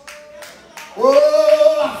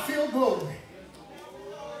 Oh, I feel glory.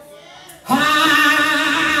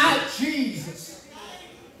 Ah, Jesus.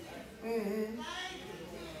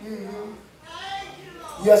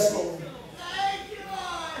 Yes, Lord.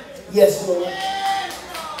 Yes, Lord.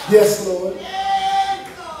 Yes, Lord.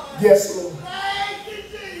 Yes, Lord.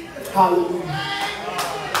 Hallelujah.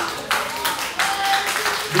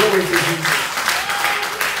 Glory to Jesus.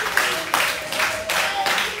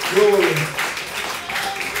 Glory.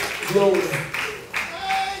 Glory.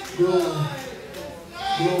 Glory.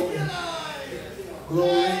 Glory. Glory.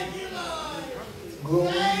 Glory.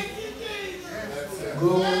 Glory.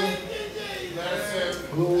 Glory.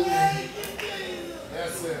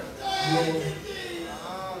 Glory.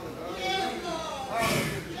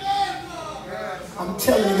 I'm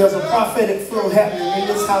telling you, there's a prophetic flow happening in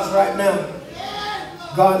this house right now.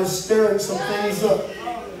 God is stirring some things up.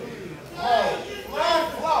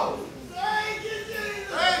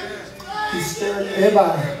 He's stirring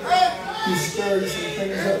everybody. He's stirring some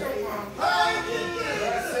things up.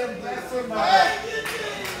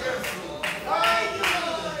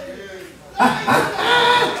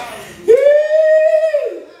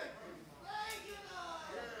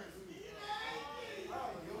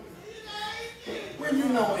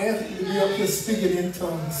 waiting on Anthony to be up here speaking in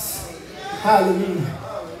tongues. Hallelujah.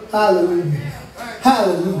 Hallelujah.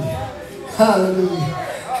 Hallelujah. Hallelujah.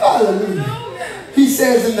 Hallelujah. He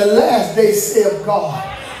says in the last days, saith God,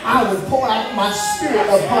 I will pour out my spirit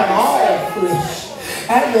upon all flesh,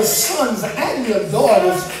 and your sons and your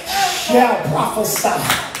daughters shall prophesy.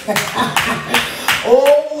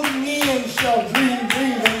 Old men shall dream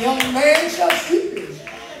dreams, and young men shall see visions.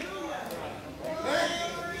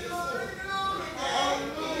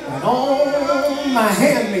 And on my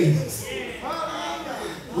handmaidens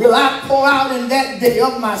will I pour out in that day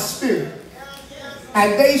of my spirit,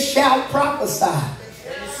 and they shall prophesy.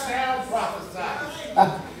 They shall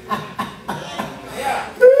prophesy.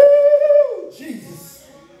 Ooh, Jesus.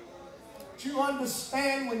 Do you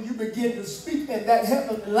understand when you begin to speak in that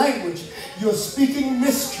heavenly language, you're speaking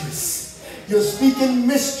mysteries. You're speaking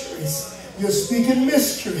mysteries. You're speaking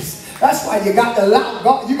mysteries. That's why you got to allow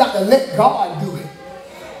God, you got to let God do it.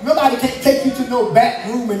 Nobody can take you to no back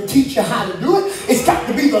room and teach you how to do it. It's got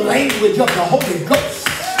to be the language of the Holy Ghost.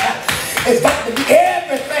 It's got to be,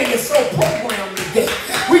 everything is so programmed today.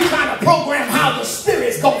 We trying to program how the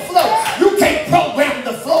Spirit's going to flow. You can't program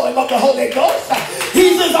the flowing of the Holy Ghost.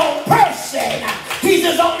 He's his own person. He's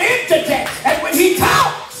his own entity. And when he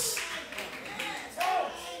talks,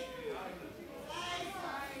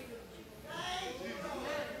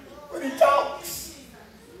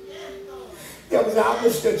 there was our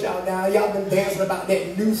church out now. Y'all been dancing about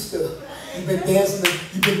that new stuff. You've been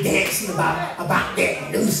dancing about that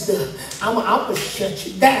new stuff. I'm gonna shut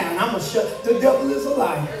you down. I'm gonna shut the devil is a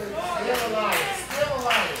liar. Still alive. Still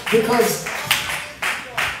alive. Because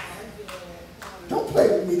don't play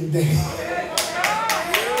with me today.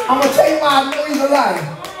 I'm gonna tell you why I know he's a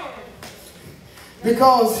liar.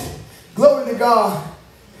 Because glory to God,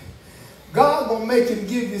 God gonna make him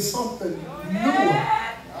give you something newer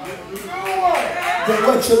than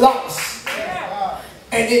what you lost.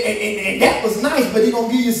 And that was nice, but he's going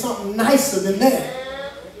to give you something nicer than that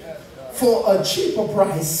for a cheaper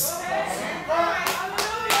price.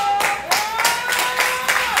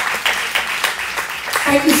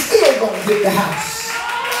 And you're still going to get the house.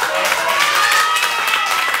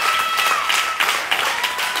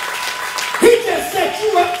 He just set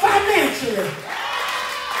you up financially.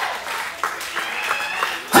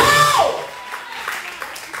 How?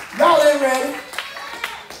 Y'all ain't ready.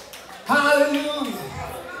 Hallelujah.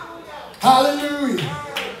 Hallelujah.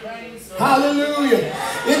 Hallelujah.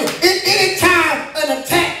 Anytime an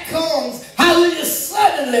attack comes, hallelujah,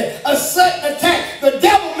 suddenly, a sudden attack, the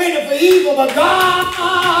devil meant it for evil, but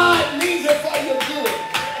God means it for your good.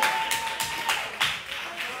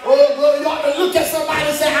 Oh, glory, you ought to look at somebody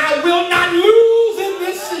and say, I will not lose in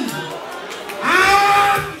this season.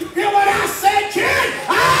 You hear what I said, Ken?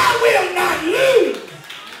 I will not lose.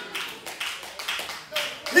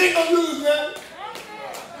 You ain't gonna lose nothing.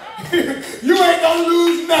 You ain't gonna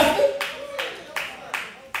lose nothing.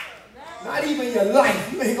 Not even your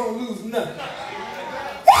life. You ain't gonna lose nothing.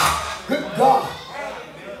 Good God.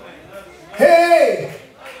 Hey.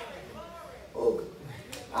 Oh,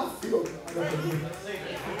 I feel nothing here.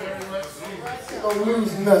 You ain't gonna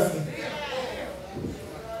lose nothing.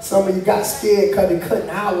 Some of you got scared because they're cutting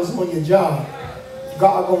hours on your job.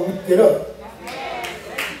 God gonna get up.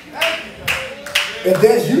 If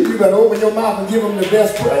that's you, you better open your mouth and give him the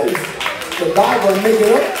best praise. But God gonna make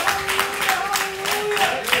it up.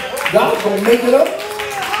 God gonna make it up.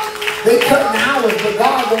 They cutting hours, but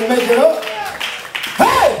God gonna make it up.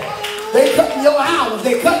 Hey! They cutting your hours.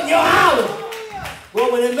 They cutting your hours.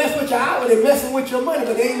 Well, when they mess with your hours, they messing with your money,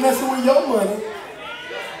 but they ain't messing with your money.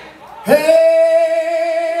 Hey!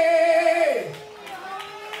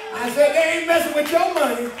 I said they ain't messing with your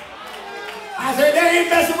money. I said they ain't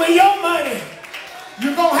messing with your money.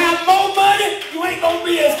 You're going to have more money, you ain't going to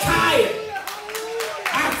be as tired.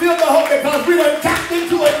 I feel the hope because we done tapped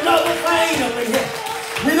into another thing up in here.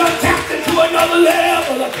 We done tapped into another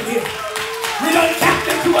level up in here. We done tapped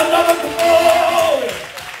into another glory.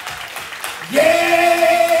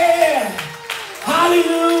 Yeah.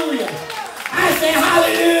 Hallelujah. I say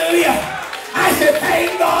hallelujah. I say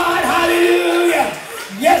thank God. Hallelujah.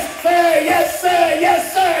 Yes, sir. Yes, sir. Yes,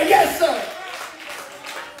 sir. Yes, sir.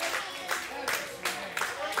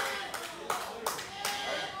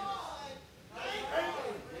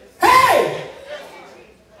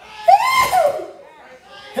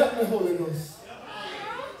 Help me, Holy Ghost.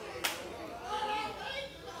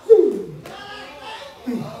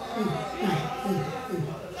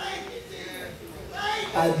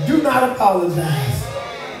 I do not apologize.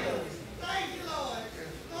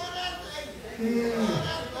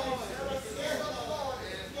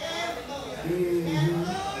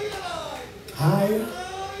 Higher.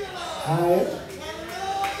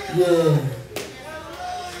 Yeah.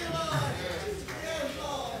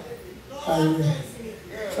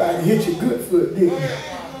 Tried to hit your good foot, didn't you?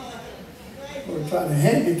 Or tried to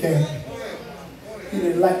handicap you. You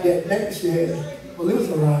didn't like that dance you had. Well, it was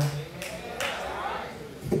a lie.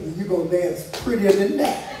 You're going to dance prettier than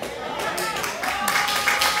that.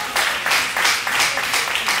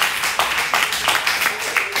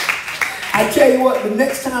 I tell you what, the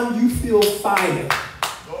next time you feel fire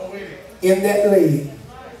in that leg,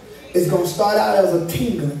 it's going to start out as a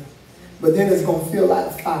tingle, but then it's going to feel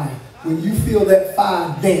like fire. When you feel that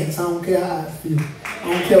fire, dance. I don't care how I feel. I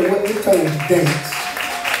don't care what the toes, dance.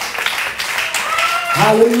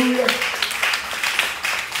 Hallelujah.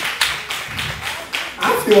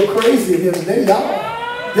 I feel crazy here today,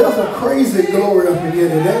 y'all. There's a crazy glory up in here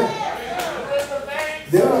today.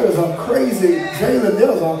 There is a crazy, Jalen,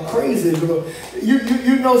 there's a crazy glory.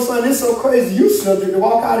 You know, son, it's so crazy. You subject to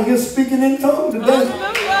walk out of here speaking in tongues today.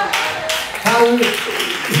 Hallelujah.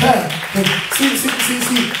 See,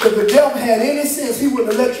 if the devil had any sense, he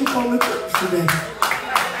wouldn't have let you come to church today.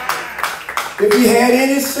 If he had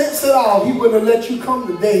any sense at all, he wouldn't have let you come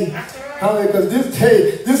today. Because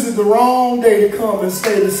this is the wrong day to come and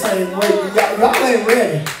stay the same way. Y'all ain't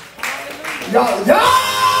ready. Y'all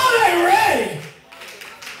ain't ready.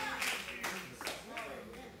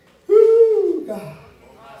 Woo, God.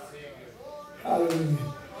 Hallelujah.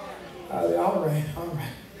 Hallelujah.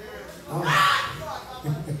 All right.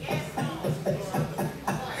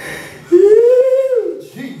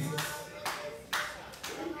 Jesus.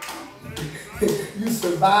 You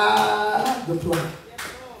survived the plot.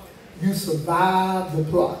 You survived the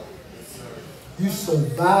plot. You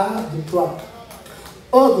survived the plot.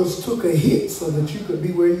 Others took a hit so that you could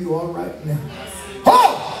be where you are right now.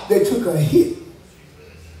 Oh! They took a hit.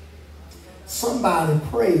 Somebody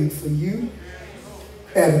prayed for you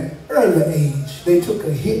at an early age. They took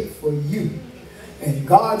a hit for you. And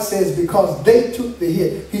God says because they took the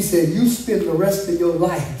hit, he said, you spend the rest of your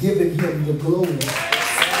life giving him the glory.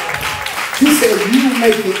 He said, you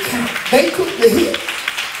make it count. They took the hit.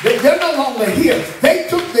 They're no longer here. They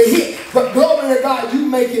took the hit. But glory to God, you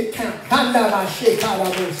make it count.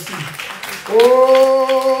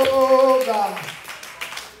 Oh, God.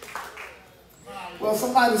 Well,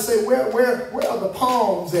 somebody say, where are the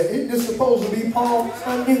palms at? Isn't this supposed to be Palm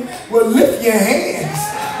Sunday? Well, lift your hands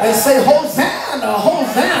and say, Hosanna,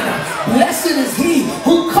 Hosanna. Blessed is he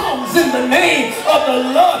who comes in the name of the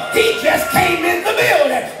Lord. He just came in the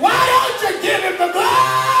building. Why don't you give him the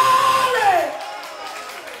glory?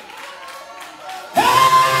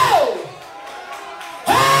 Ho!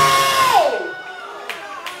 Ho!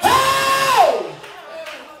 Ho!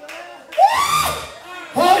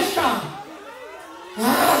 Hosanna.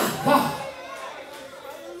 God.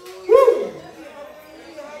 Woo.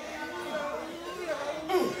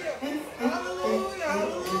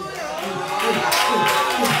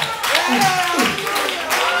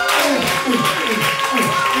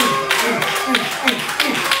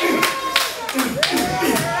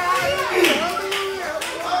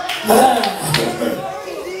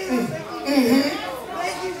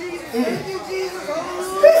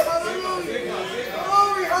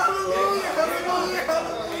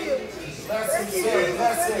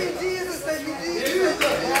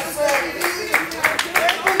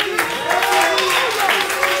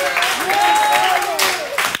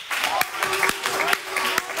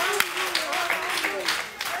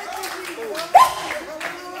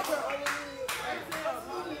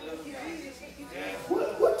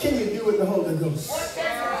 What can you do with the Holy Ghost?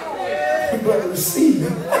 But receive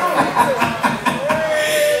it.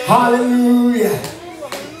 Hallelujah.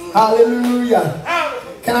 Hallelujah.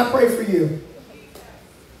 Can I pray for you?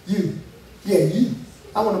 You. Yeah, you.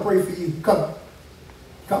 I want to pray for you. Come.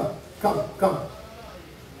 Come. Come. Come.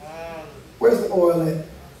 Where's the oil at?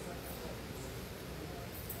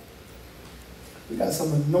 We got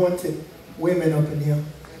some anointed women up in here.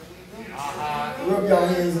 Rub your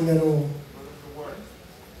hands in that oil.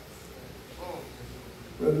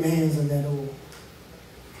 Rub your hands in that oil.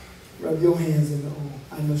 Rub your hands in the oil.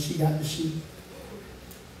 I know she got the sheet.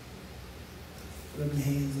 Rub your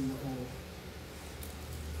hands in the oil.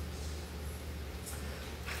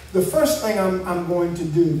 The first thing I'm going to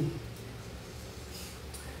do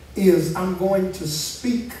is I'm going to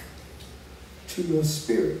speak to your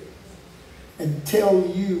spirit and tell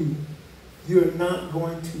you you're not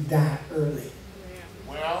going to die early.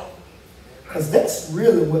 Well, because that's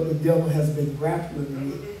really what the devil has been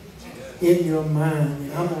grappling with in your mind.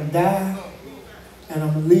 And I'm going to die, and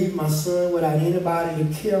I'm going to leave my son without anybody to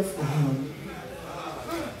care for him.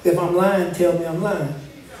 If I'm lying, tell me I'm lying.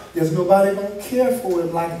 There's nobody going to care for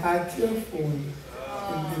him like I care for him.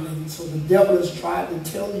 So the devil has tried to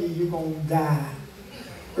tell you you're going to die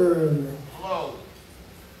early.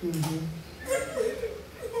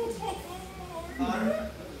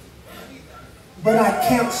 But I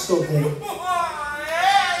cancel that.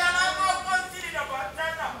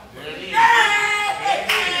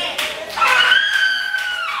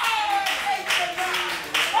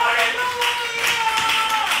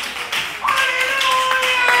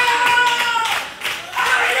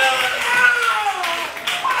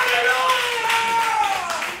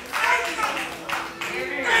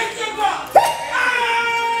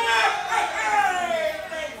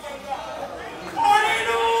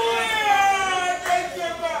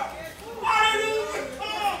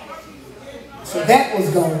 So that was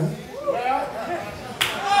gone.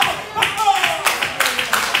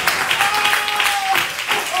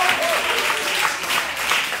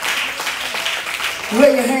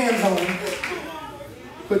 Lay your hands on him.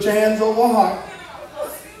 Put your hands over her heart.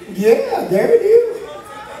 Yeah, there it is.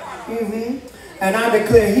 And I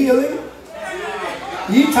declare healing.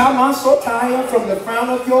 Yitamasotaya, from the crown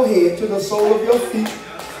of your head to the sole of your feet.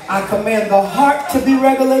 I command the heart to be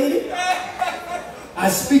regulated. I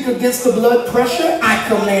speak against the blood pressure. I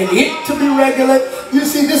command it to be regulated. You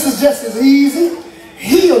see, this is just as easy.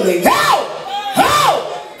 Healing. How?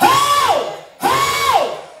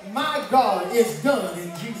 My God, it's done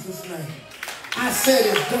in Jesus' name. I said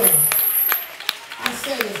it's done. I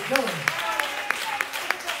said it's done.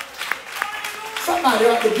 Somebody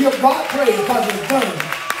ought to give God praise because it's done.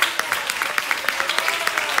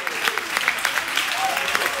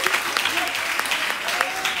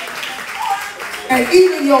 And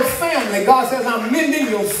even your family, God says, I'm mending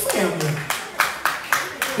your family.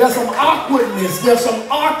 There's some awkwardness. There's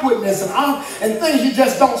some awkwardness and things you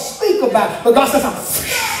just don't speak about. But God says,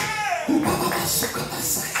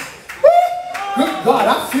 good God,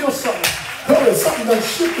 I feel something. Glory, something done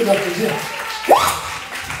shifted up in here.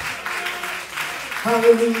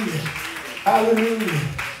 Hallelujah. Hallelujah.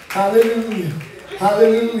 Hallelujah.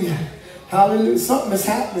 Hallelujah. Hallelujah. Something is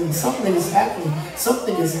happening. Something is happening.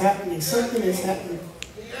 Something is happening. Something is happening.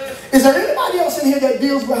 Is there anybody else in here that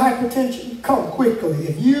deals with hypertension? Come quickly.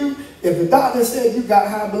 If the doctor said you got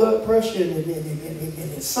high blood pressure and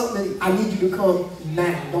it's something, I need you to come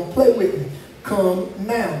now. Don't play with me. Come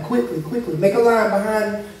now. Quickly, quickly. Make a line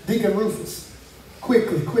behind Deacon Rufus.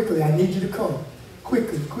 Quickly, quickly. I need you to come.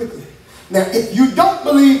 Quickly, quickly. Now, if you don't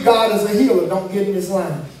believe God is a healer, don't get in this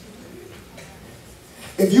line.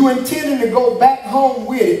 If you intending to go back home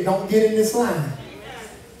with it, don't get in this line.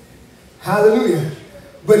 Hallelujah.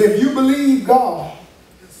 But if you believe God,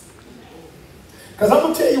 because I'm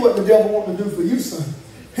going to tell you what the devil wants to do for you, son.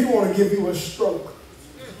 He want to give you a stroke.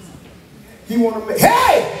 He want to make,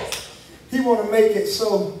 he want to make it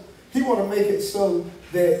so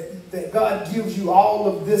that God gives you all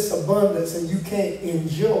of this abundance and you can't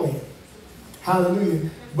enjoy it. Hallelujah.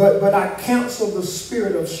 But I cancel the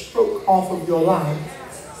spirit of stroke off of your life.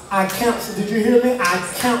 I cancel, did you hear me? I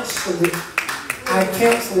cancel it. I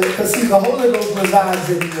cancel it. Because see, the Holy Ghost resides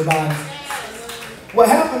in your body. What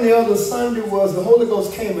happened the other Sunday was the Holy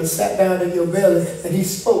Ghost came and sat down in your belly and he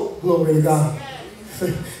spoke, glory to God.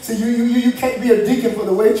 See, you can't be a deacon for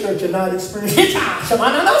the Way Church and not experience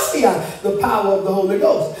the power of the Holy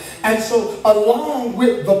Ghost. And so along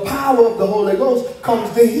with the power of the Holy Ghost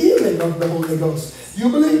comes the healing of the Holy Ghost. You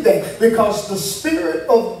believe that? Because the Spirit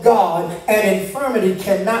of God and infirmity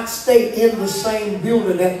cannot stay in the same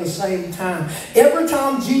building at the same time. Every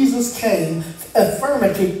time Jesus came,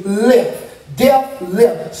 infirmity left. Death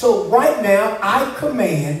left. So right now, I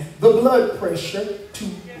command the blood pressure to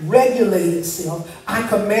regulate itself. I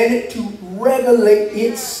command it to regulate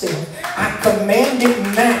itself. I command it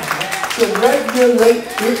now to regulate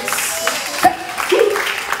itself.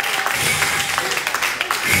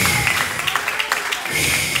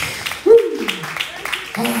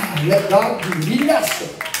 Let God do it.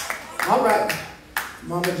 All right.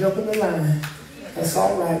 Mama, jump in the line. That's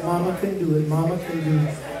all right. Mama can do it. Mama can do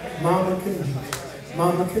it. Mama can do it.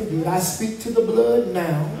 Mama can do it. I speak to the blood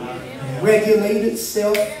now. Regulate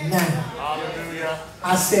itself now.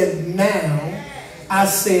 I said now. I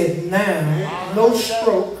said now. No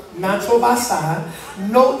stroke. Not so by side.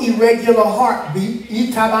 No irregular heartbeat.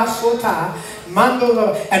 Itabasota.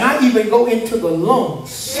 Mando. And I even go into the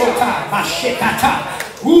lungs. Sota. Mashekata.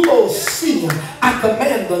 I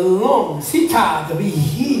command the lungs to be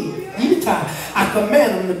healed. I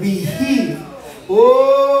command them to be healed.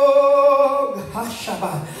 Oh,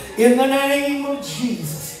 in the name of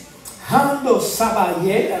Jesus. Hando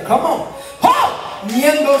Sabaye. Come on. Ho!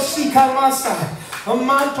 Niendo Sikamasa.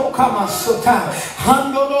 Amanto Kamasota.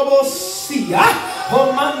 Hando Nobosia.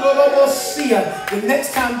 The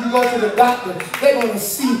next time you go to the doctor, they're going to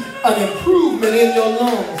see an improvement in your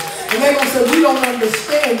lungs. And they're going to say, we don't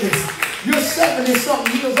understand this. You're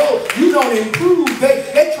 70-something years old. You don't improve.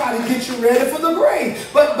 They try to get you ready for the grave.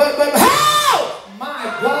 But how? My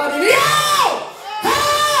God, and how?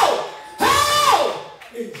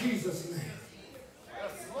 In Jesus' name.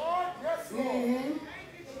 Yes, Lord. Yes, Lord.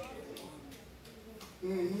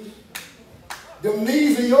 Them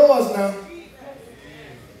knees are yours now.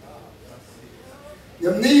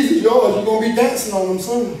 Them knees are yours. You're going to be dancing on them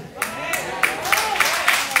soon.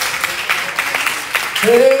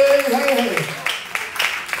 Hey.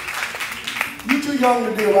 You too young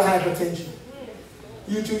to deal with hypertension.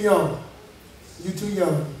 You too young. You too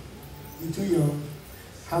young. You too young.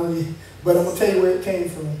 Hallelujah. But I'm going to tell you where it came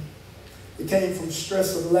from. It came from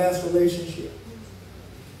stress of the last relationship.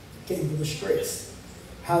 It came from the stress.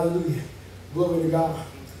 Hallelujah. Glory to God.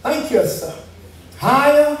 Thank you, sir.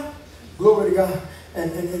 Higher. Glory to God.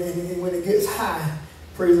 And when it gets high,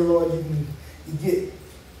 praise the Lord, you get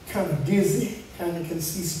kind of dizzy, kind of can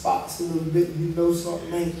see spots a little bit, and you know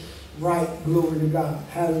something ain't right. Glory to God.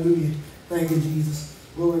 Hallelujah. Thank you, Jesus.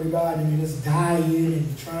 Glory to God. And you're just dying and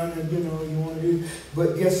you're trying to, you want to do.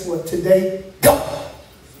 But guess what? Today, go.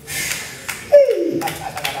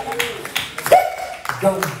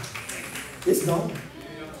 Gone. It's gone.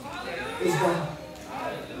 It's gone.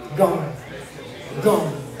 Gone.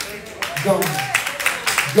 Gone. Gone.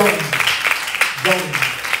 Gone. Gone.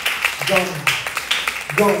 Gone.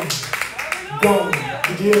 Gone. Gone.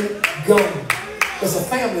 You hear me? Gone. It's a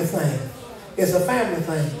family thing. It's a family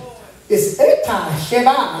thing. It's Eta,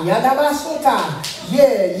 Sheba, Yadabasota.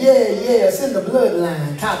 Yeah. It's in the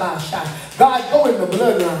bloodline. Tabasha. God, go in the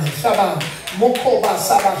bloodline. Shaba. Mokoba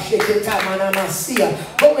Saba Sheketa Manamasia.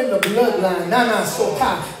 Go in the bloodline. Nana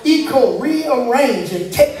Sota. Eco, rearrange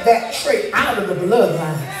and take that trait out of the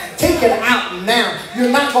bloodline. Take it out now.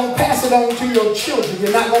 You're not going to pass it on to your children.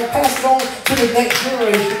 You're not going to pass it on to the next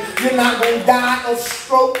generation. You're not going to die of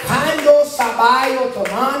stroke. Kando Sabayo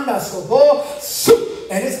Tamanda Sobo.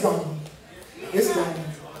 And it's gone. It's gone.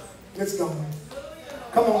 It's gone.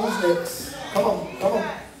 Come on, who's next? Come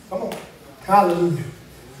on. Hallelujah.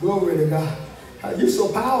 Glory to God. You're so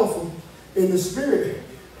powerful in the spirit.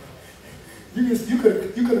 You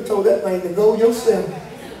could have told that thing to go yourself.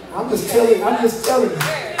 I'm just telling you.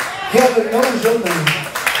 Heaven knows your name.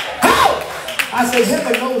 How? I said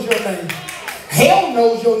heaven knows your name. Hell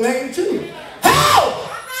knows your name too. How?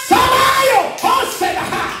 Samayo.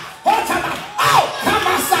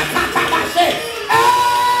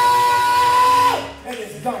 And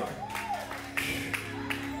it's gone.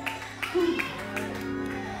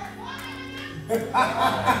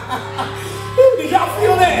 Did y'all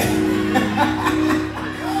feel that?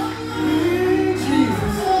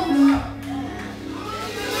 Jesus.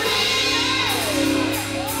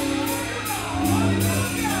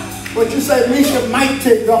 But you say, Letisha,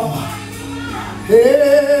 mighty God.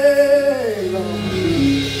 Hey, Lord.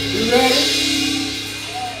 You ready?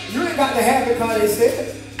 You ain't got to have it because they said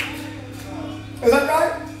it. Is that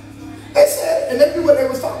right? They said it, and they knew what they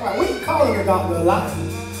was talking about. We ain't calling the doctor a liar.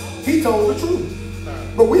 He told the truth.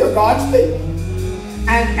 But we are God's people.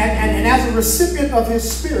 And as a recipient of his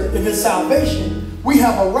spirit and his salvation, we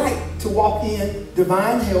have a right to walk in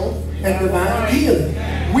divine health and divine healing.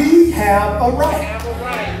 We have a right.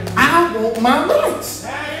 I want my rights.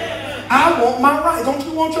 I want my rights. Don't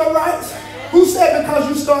you want your rights? Who said because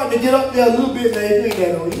you starting to get up there a little bit, man, you ain't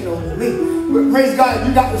that me. But praise God,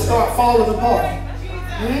 you got to start falling apart.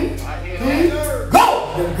 Go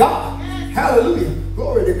to God. Hallelujah.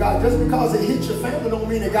 Glory to God. Just because it hit your family don't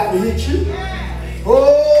mean it got to hit you. Oh,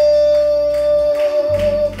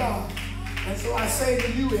 God. And so I say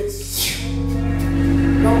to you, it's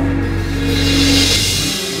gone.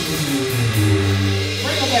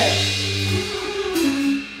 Bring it back.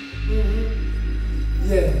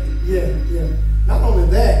 Yeah. Not only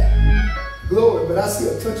that, glory, but I see a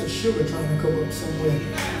touch of sugar trying to come up somewhere.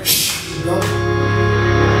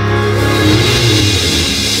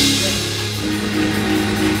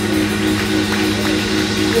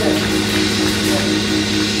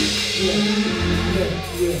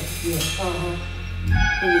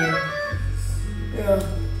 Yeah.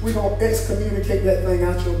 We're going to excommunicate that thing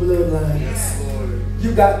out your bloodline. Yes, Lord.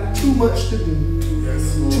 You got too much to do.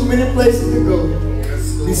 Yes, Lord. Too many places to go.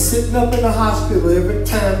 Yes, Lord. Be sitting up in the hospital every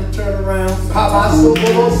time you turn around.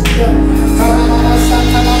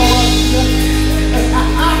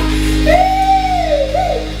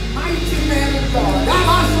 Mighty man of God.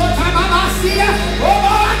 Yeah.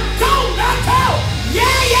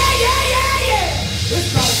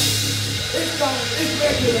 It's gone. It's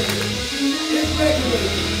regulated. It's regulated.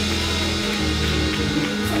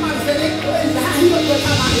 Somebody said they crazy. How he look what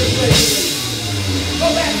time I is regulated? Go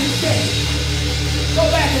back and check it. Go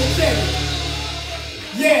back and check it.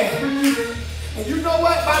 Yeah. And you know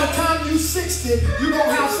what? By the time you 60, you're going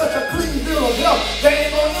to have such a clean bill of health. They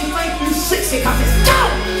ain't going to even think you 60 because it's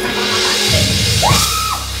gone.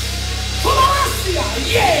 Come on,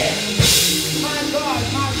 yeah. My God,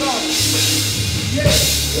 my God. Yeah,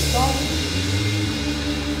 it's all.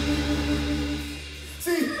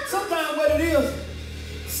 See, sometimes what it is,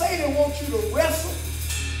 Satan wants you to wrestle.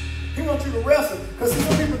 He wants you to wrestle. Because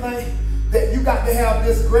some people think that you got to have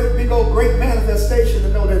this great, big old, great manifestation to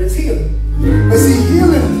know that it's healing. But see,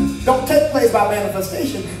 healing don't take place by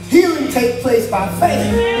manifestation. Healing takes place by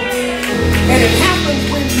faith. And it happens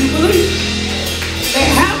when you believe. It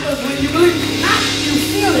happens when you believe. Not you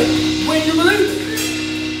feel it when you believe it.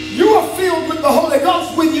 You are filled with the Holy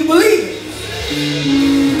Ghost when you believe it.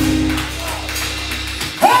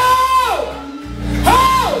 Oh!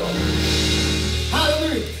 Oh!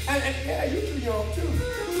 Hallelujah. And yeah, you're too young too.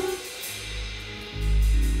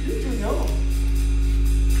 You're too young.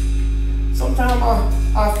 Sometimes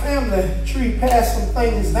our family tree passed some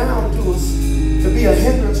things down to us to be a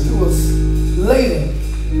hindrance to us later.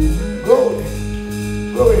 Glory.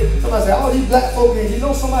 Glory. Somebody say, all these black folk here, you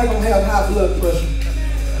know somebody gonna have high blood pressure.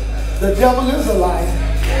 The devil is a liar.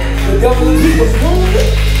 The devil is, he was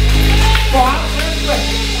wounded for our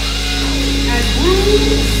transgression and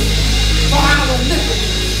bruised for our iniquity.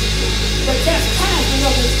 The chastisement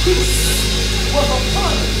of his peace was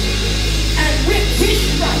upon him. And with his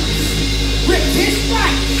stripes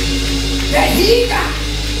that he got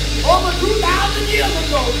over 2,000 years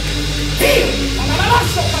ago, healed.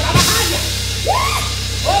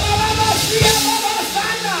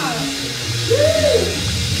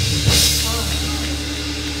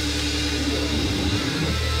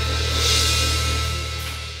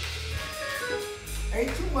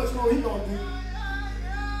 Ain't too much more he gonna do.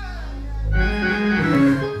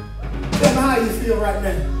 Tell me how you feel right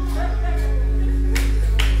now.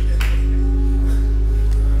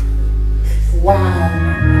 Wow.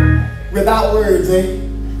 Without words, eh?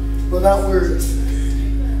 Without words.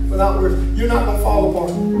 Without words. You're not gonna fall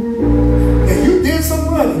apart. And you did some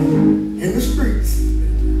running in the streets.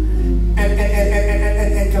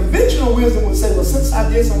 And conventional wisdom would say, well, since I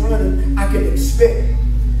did some running, I can expect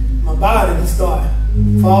my body to start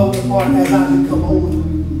falling apart as I become older.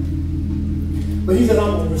 But he said,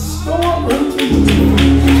 I'm going to restore unto you the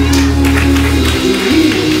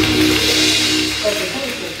healing of the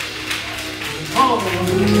patient. I'm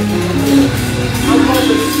going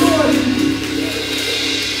to restore you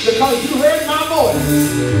because you heard my voice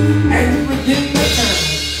and you redeemed the time.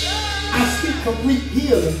 I speak complete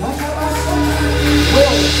healing. That's how I say.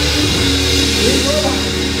 Well, in your life.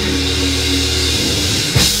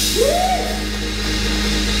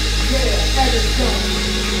 Yeah, that is done.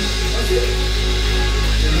 That's it.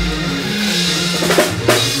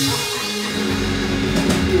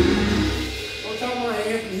 Don't talk about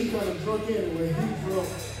Anthony. He kind of drunk anyway. He's drunk.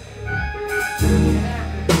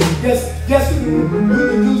 Guess who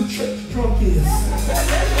the church drunk is?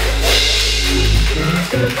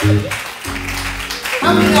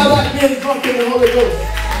 How many of y'all like being drunk in the Holy Ghost?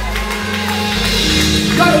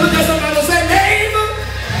 You gotta look at somebody and say, neighbor,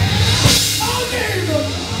 oh neighbor,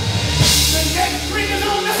 the next spring is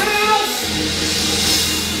on the house.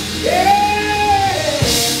 Yeah.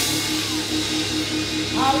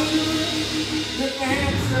 Hallelujah. Lift your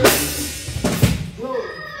hands, sir. Glory.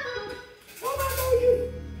 What about you?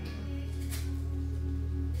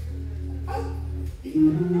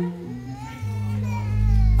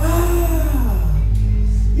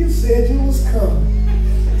 You said you was coming.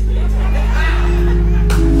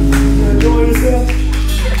 You enjoy yourself?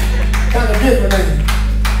 Kind of different, ain't it?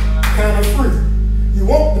 Kind of free. You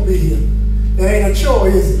want to be here. It ain't a chore,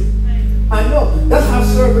 is it? I know. That's how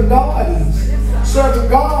serving God is. Serving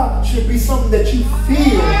God should be something that you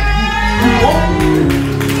feel. You want.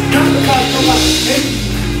 Not because nobody made you.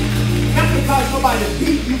 Not because nobody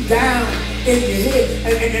beat you down in your head.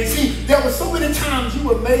 And see, there were so many times you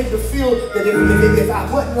were made to feel that if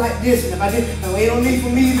I wasn't like this, and if I didn't, no, ain't no need for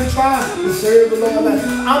me to try to serve the Lord.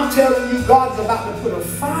 I'm telling you, God's about to put a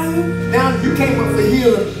fire down. You came up for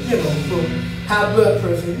healing, you know, for high blood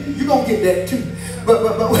pressure. You're going to get that too. But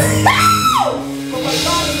what God is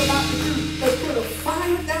about to do is put a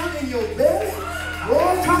fire down in your belly.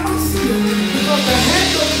 Lord, come and see it. Because the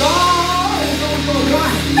hand of God is on your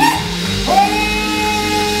life. Hey!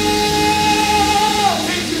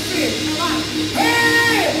 My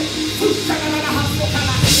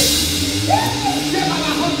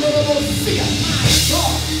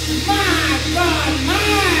God. My God,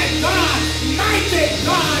 mighty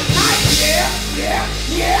God, mighty. Yeah.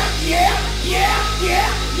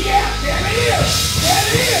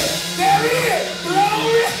 There it is.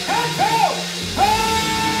 Glory. Oh.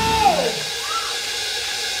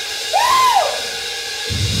 Woo!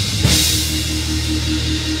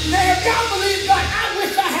 Now, if y'all believe God, I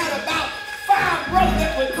wish I had about 5 brothers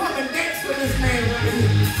that would come and dance for this man right here.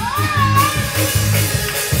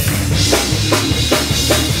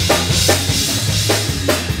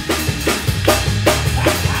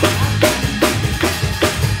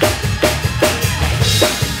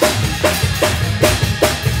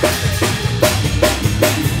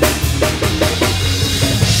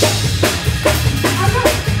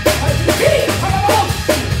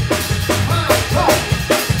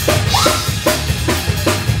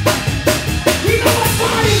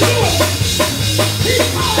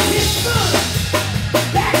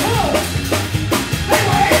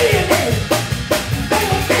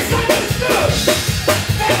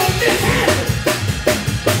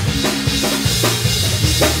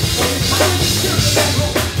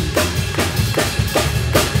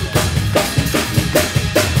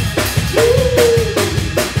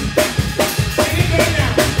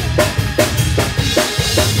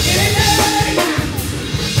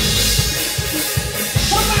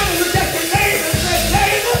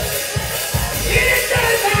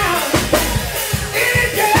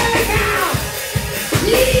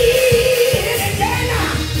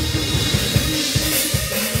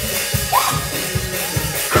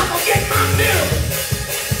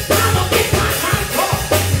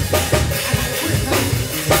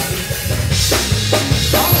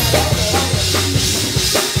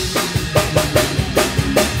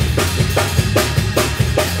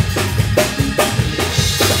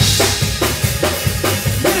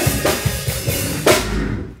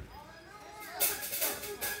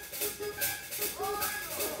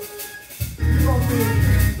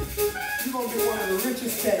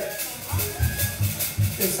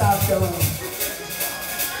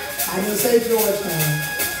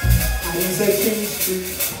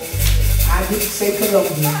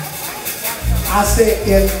 I said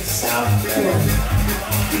in South Carolina,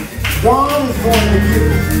 God is going to give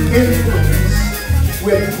you influence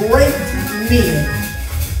with great men.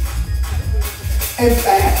 In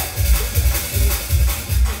fact,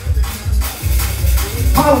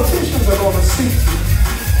 politicians are going to seek you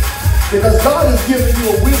because God has given you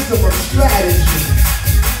a wisdom of strategy.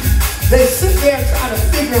 They sit there and try to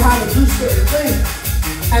figure how to do certain things.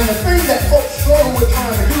 And the thing that folks struggle with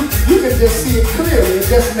trying to do, you can just see it clearly. It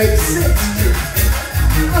just makes sense to you.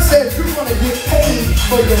 I said, you're going to get paid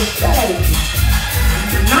for your strategy.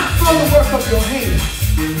 Not for the work of your hands,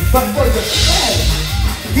 but for your strategy.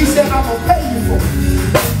 He said, I'm going to pay you for it.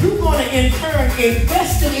 You're going to in turn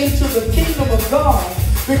invest it into the kingdom of God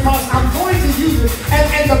because I'm going to use it.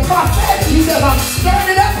 And the prophet, he says, I'm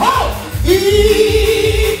stirring it up. Oh!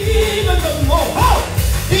 Even the more. Oh!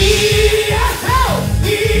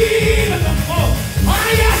 Even the more. Oh,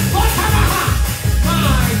 yes, what my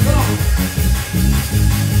God.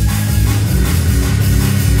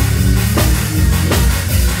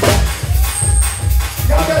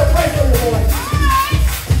 Y'all better pray for your boy.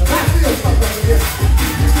 Because I feel something here.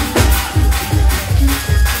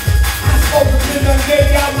 I'm supposed to be done gave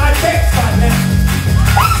y'all my text by now.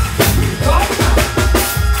 God,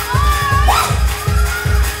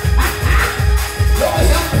 Lord,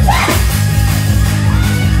 help me.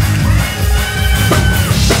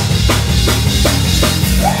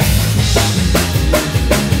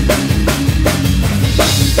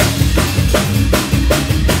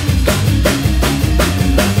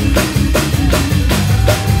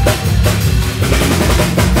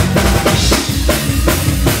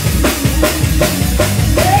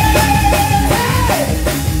 Yeah!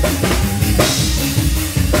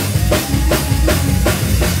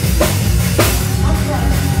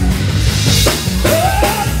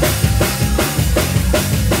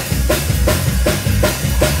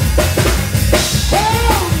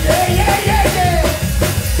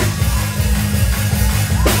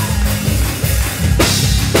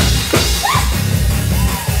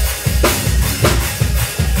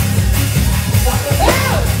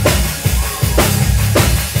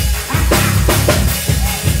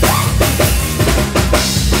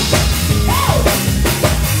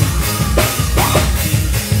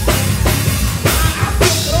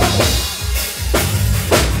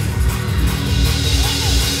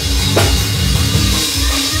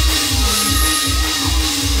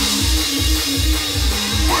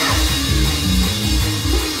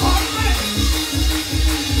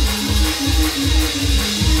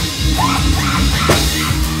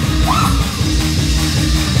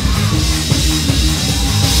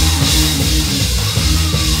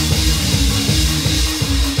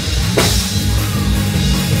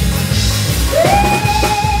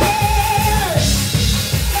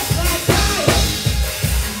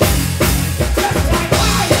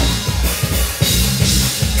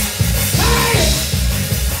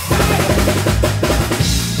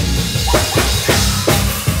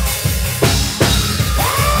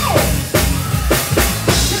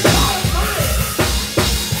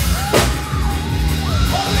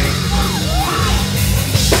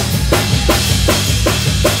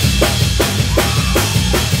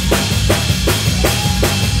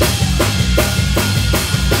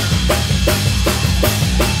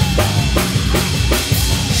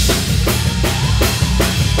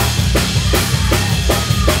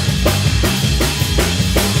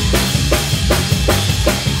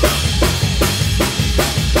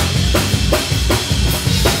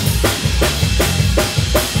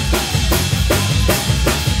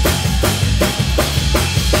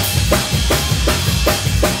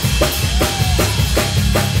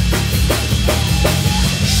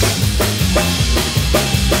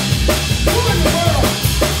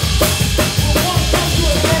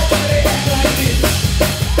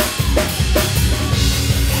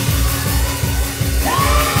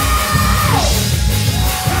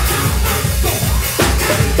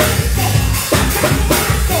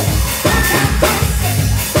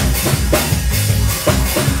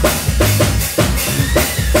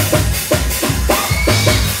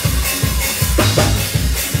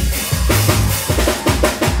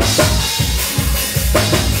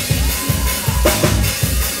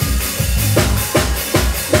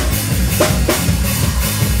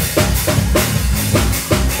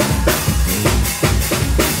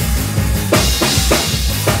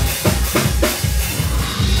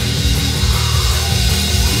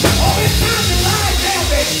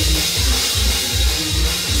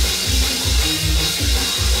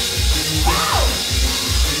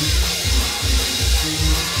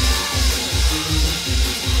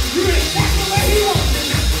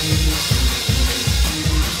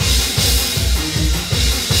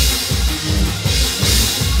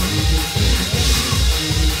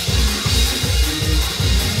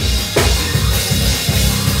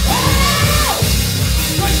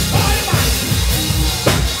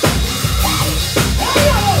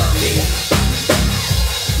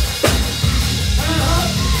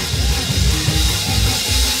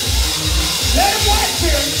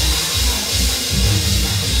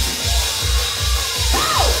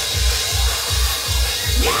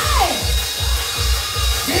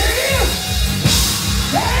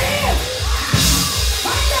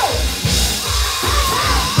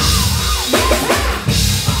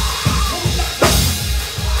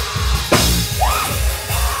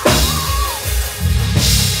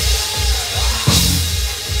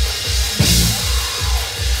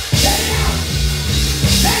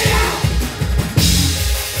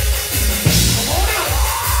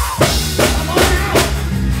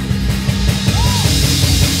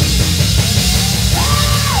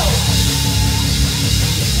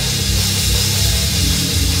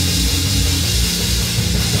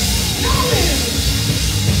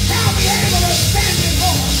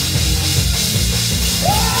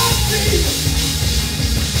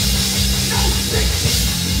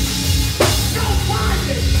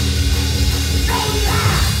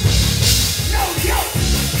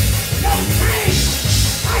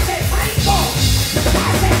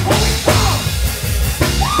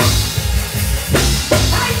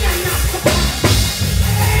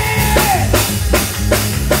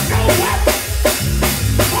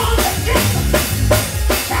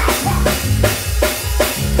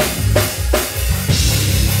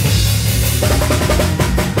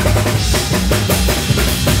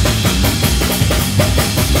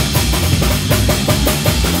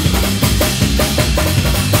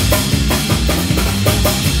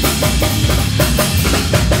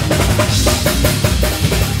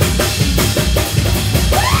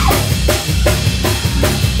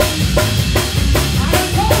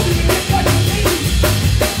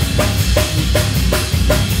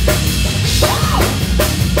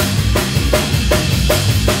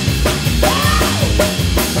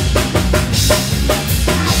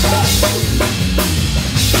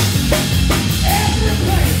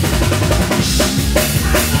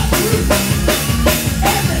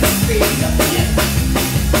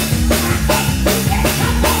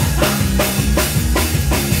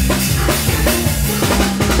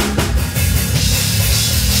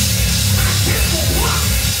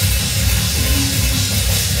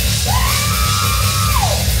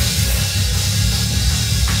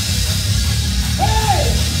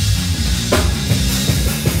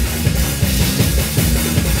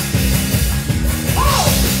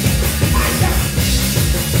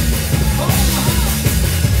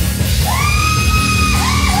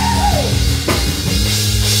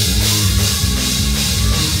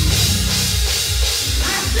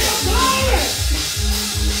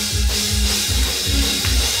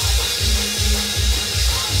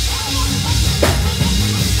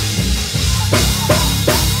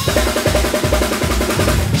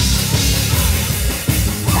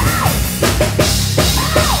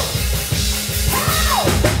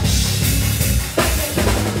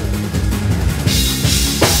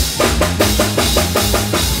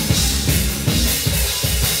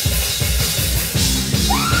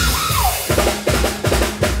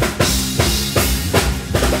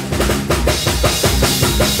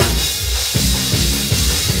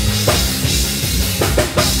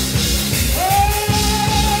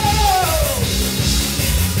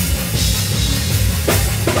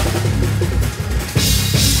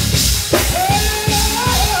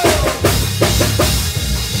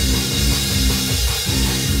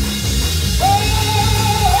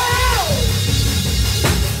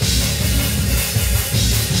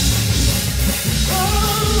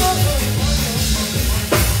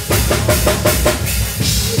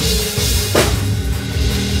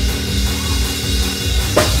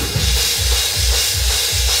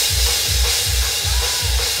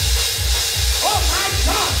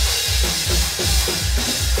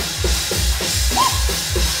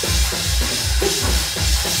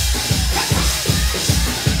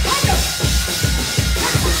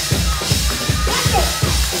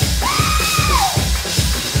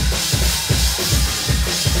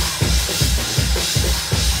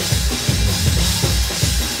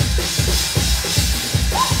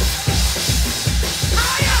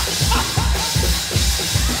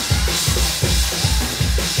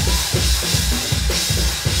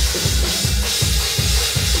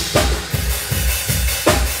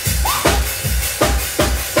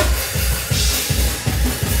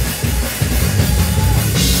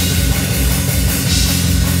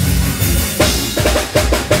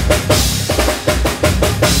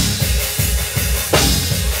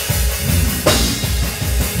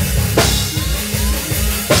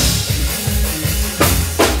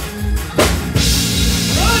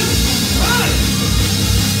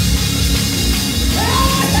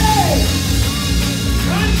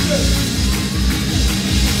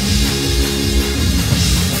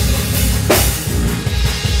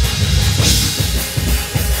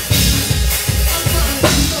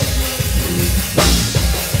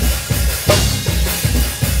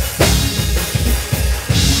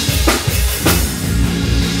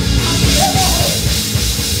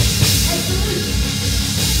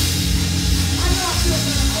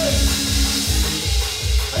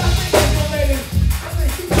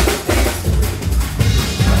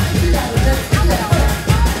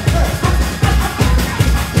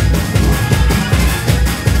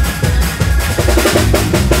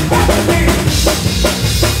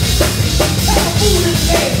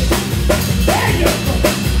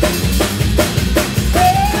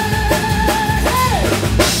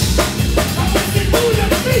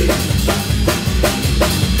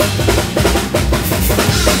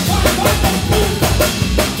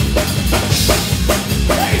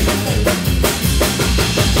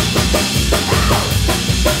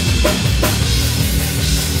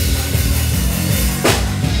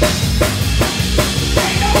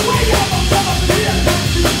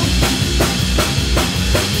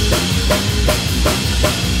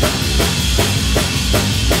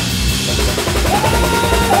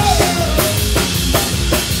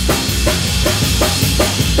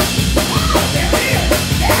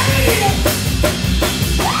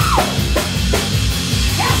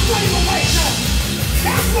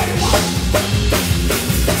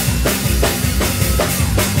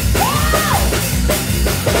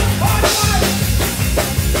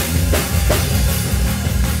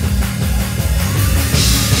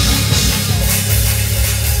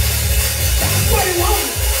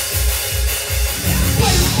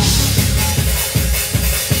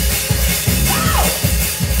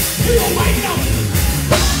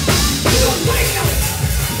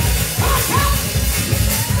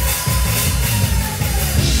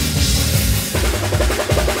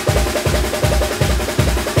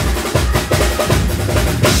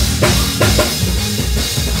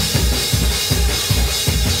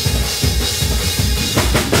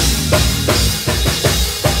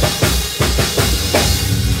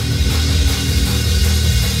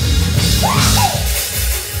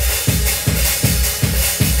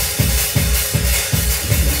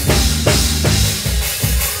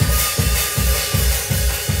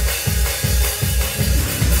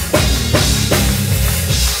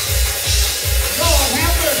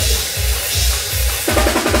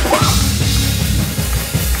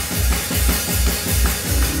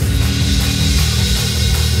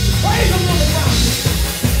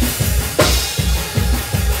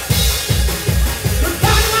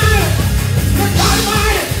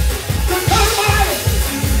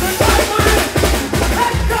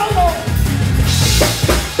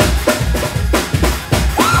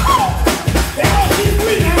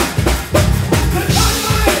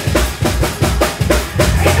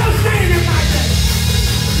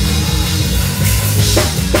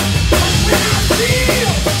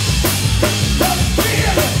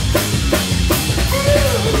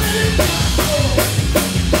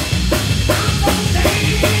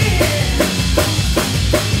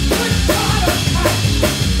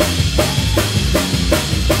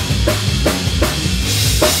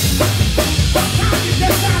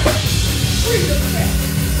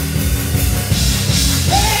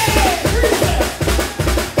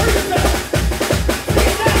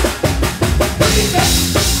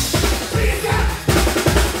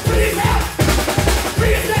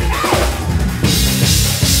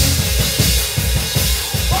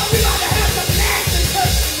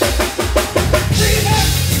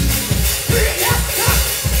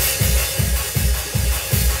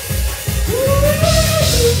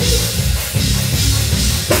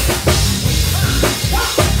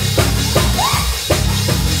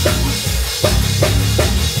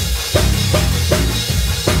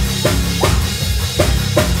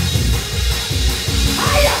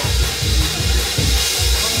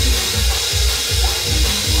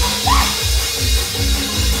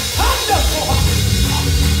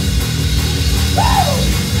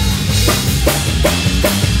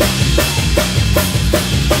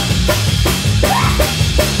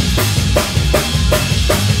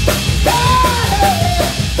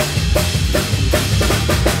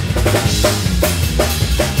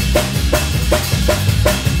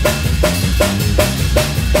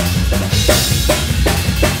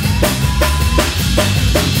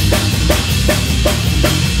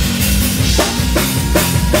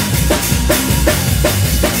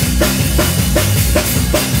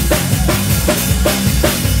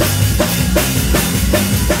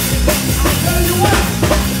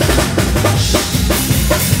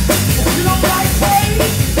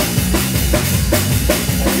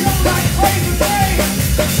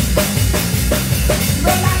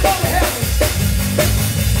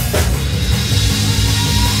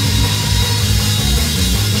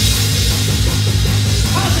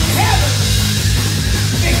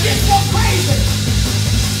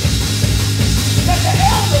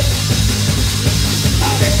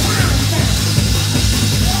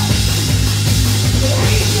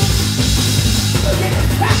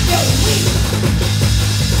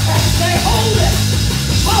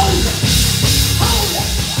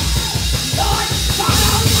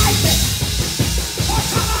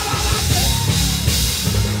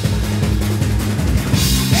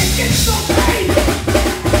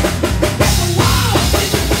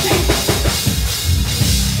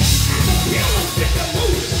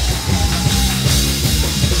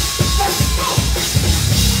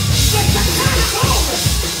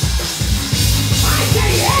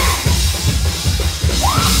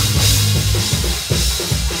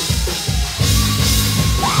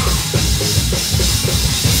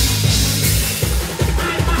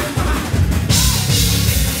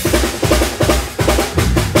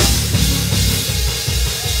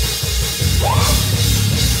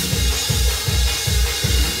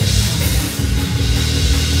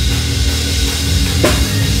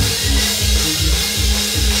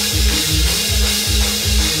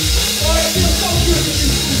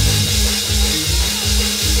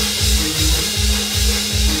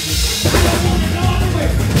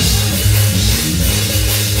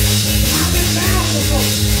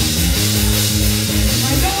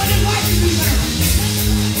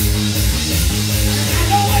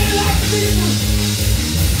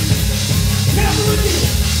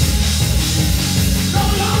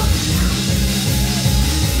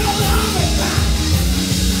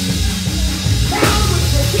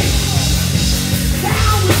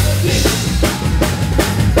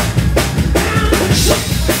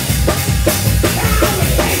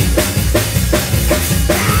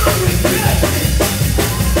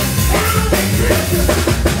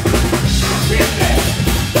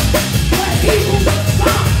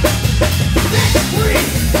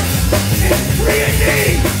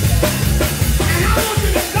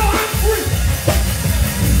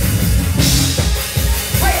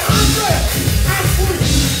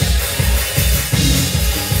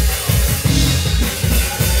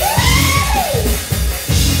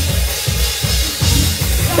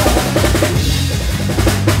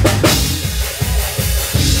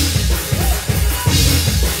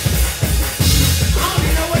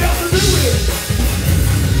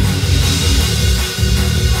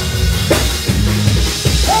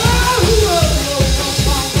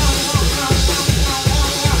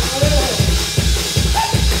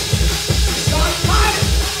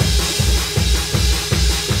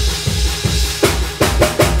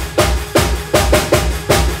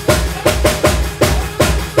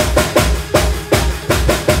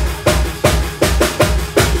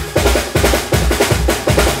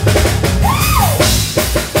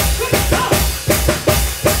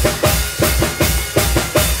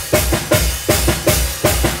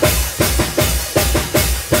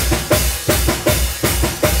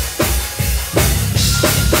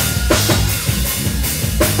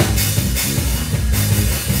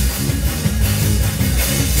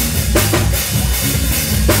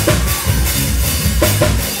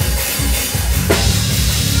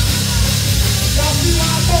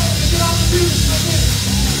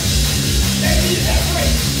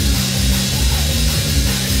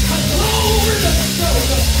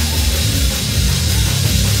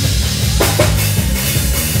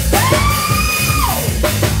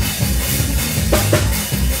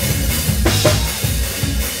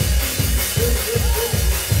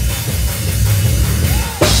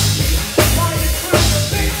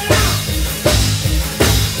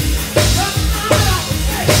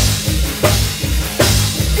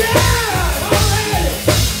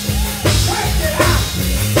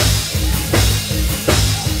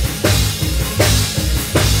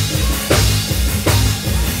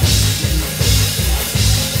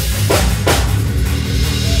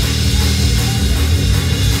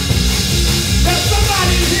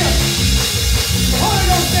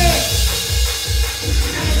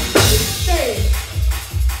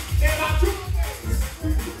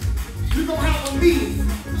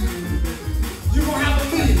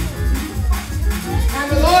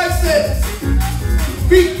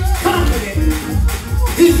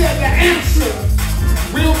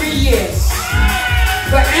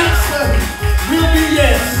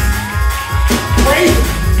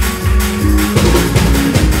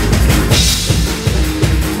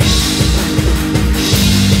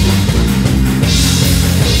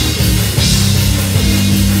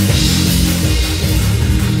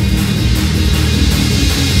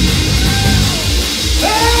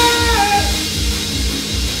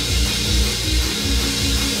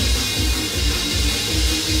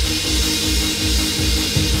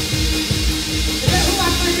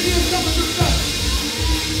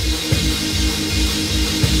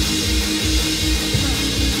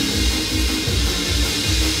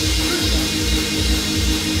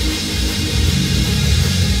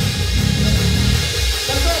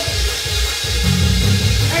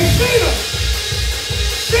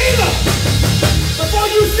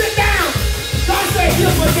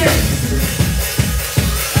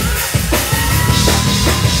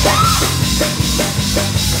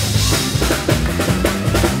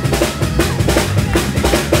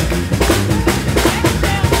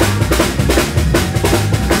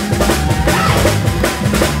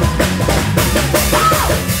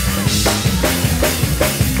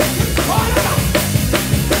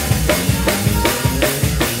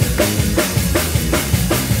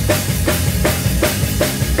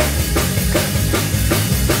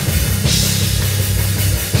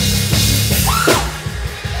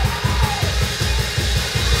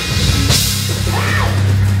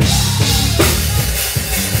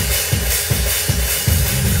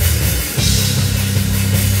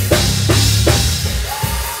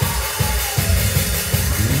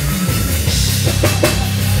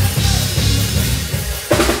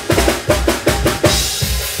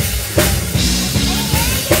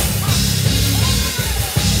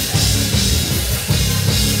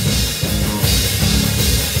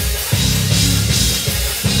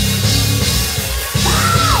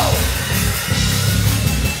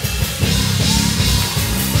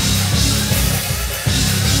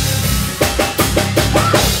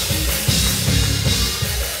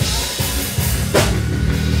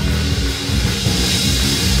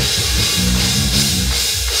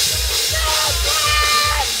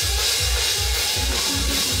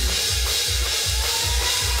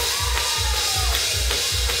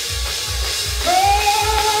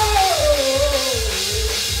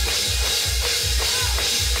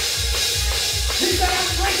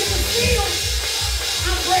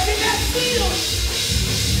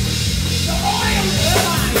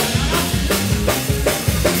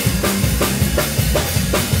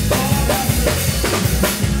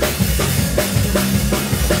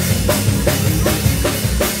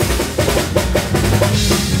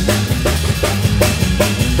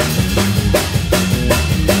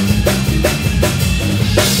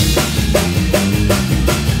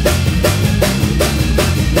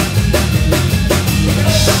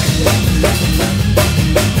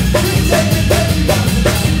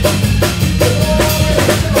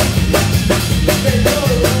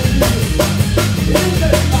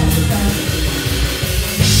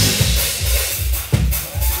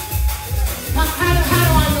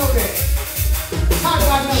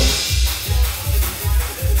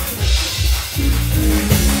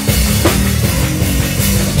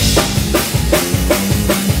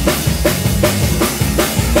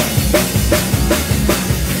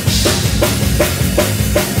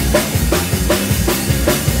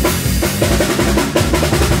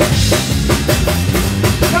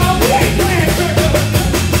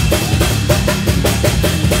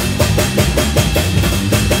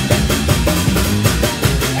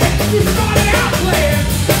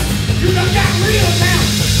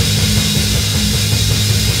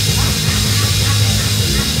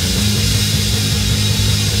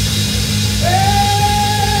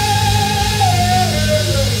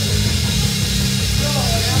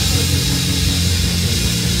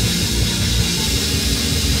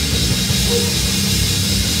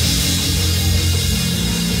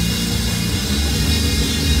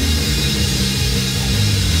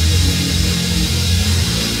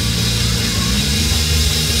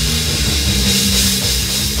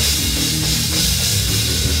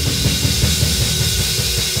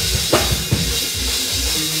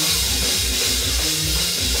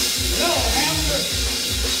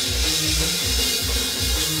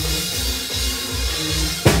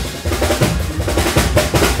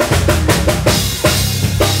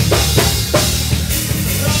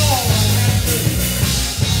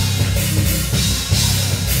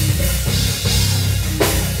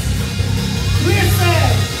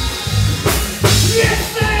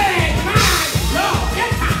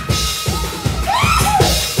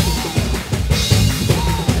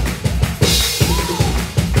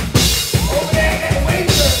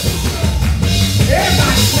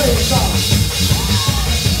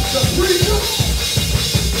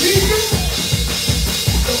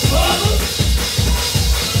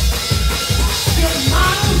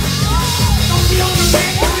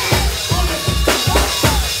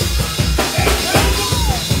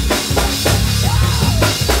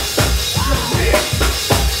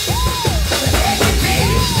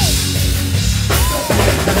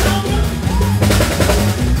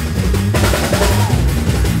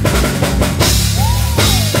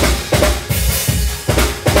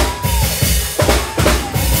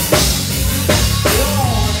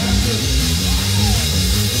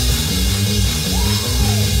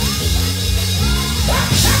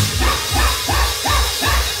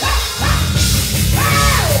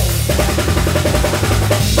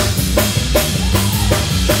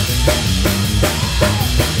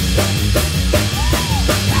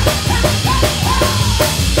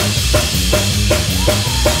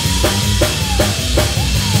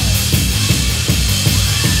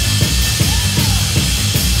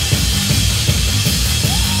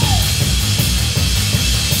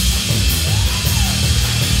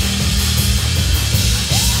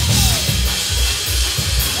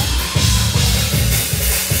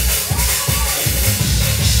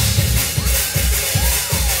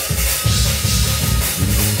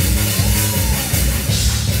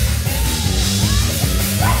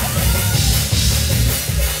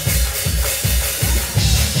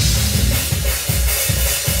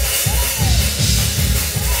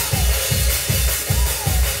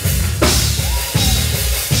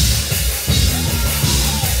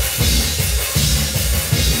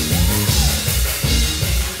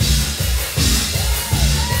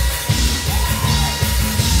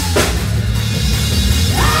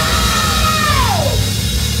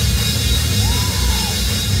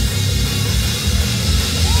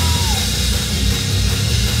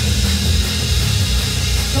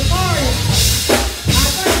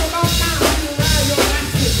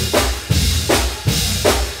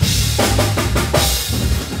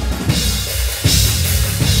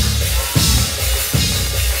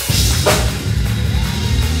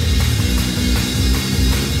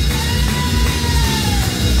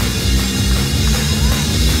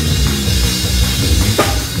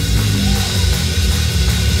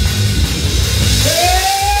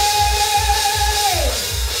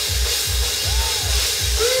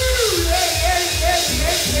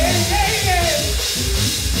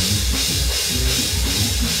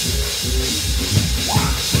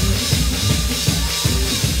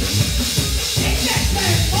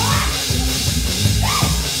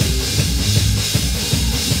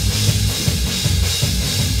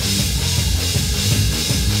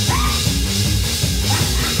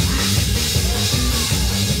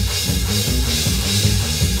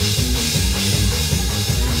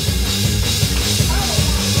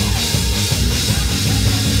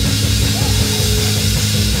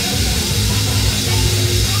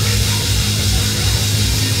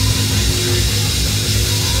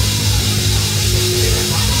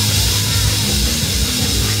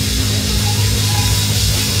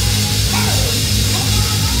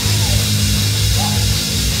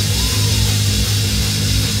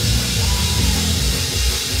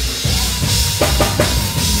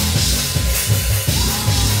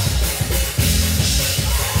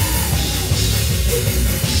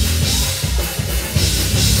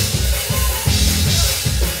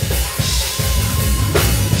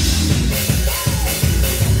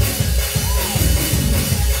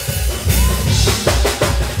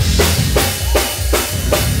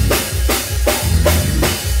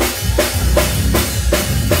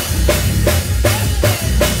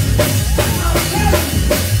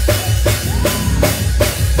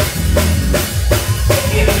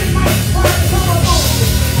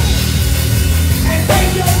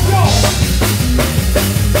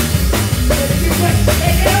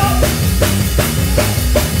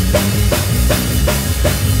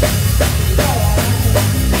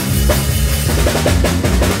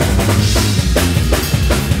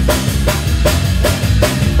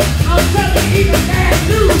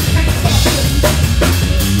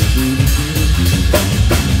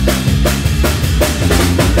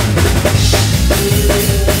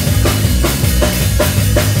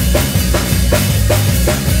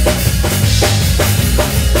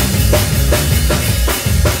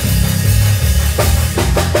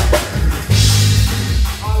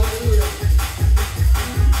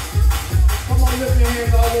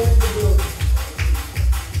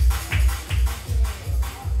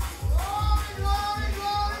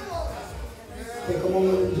 Take a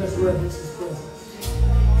moment and just reverence his presence.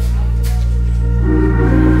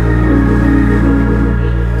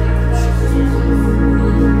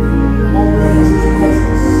 Come on, reverence his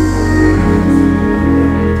presence.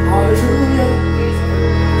 Hallelujah.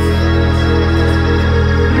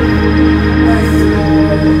 Thank you,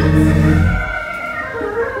 Lord.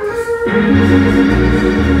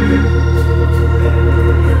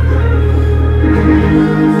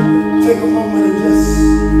 Take a moment and just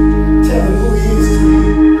tell him who he is to you.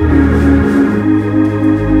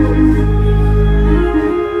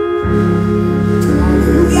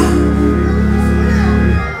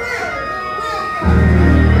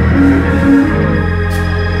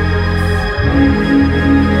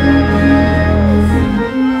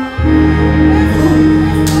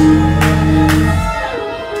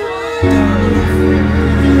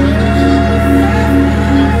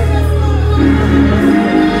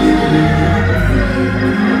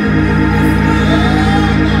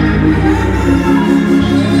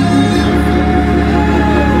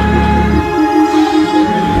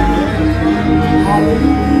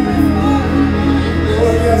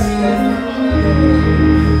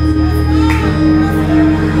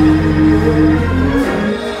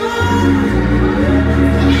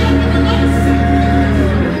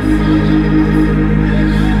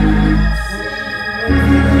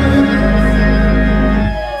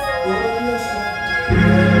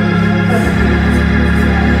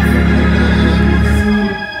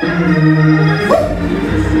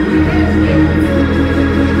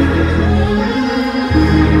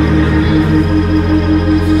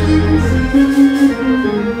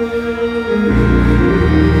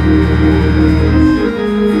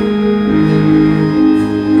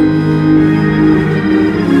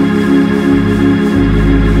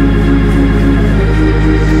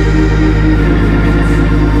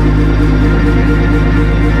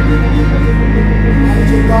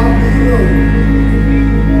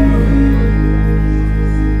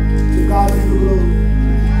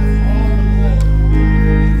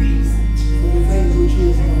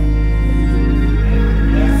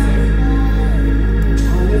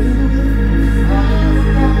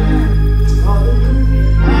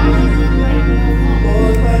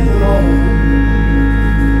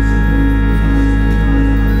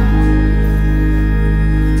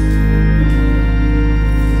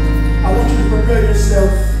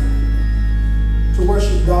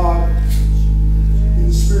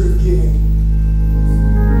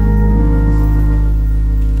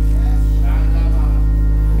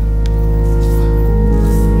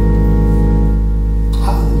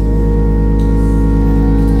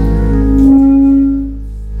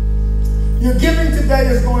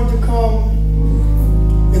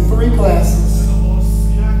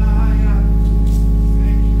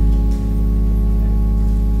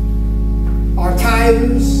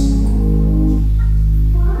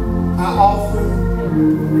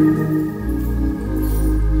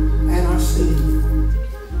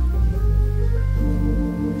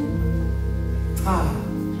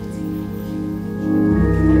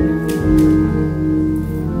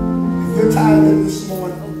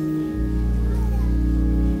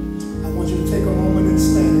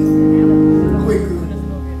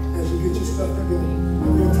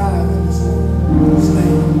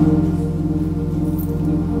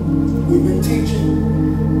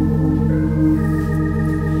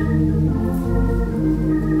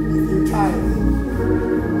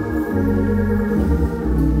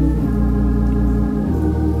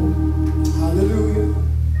 Hallelujah.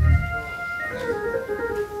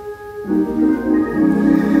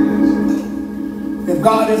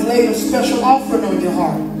 God has laid a special offering on your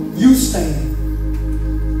heart, you stand.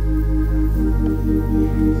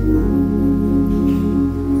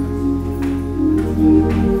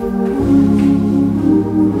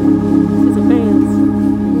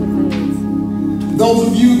 Those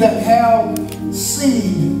of you that have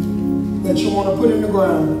seed that you want to put in the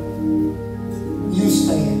ground, you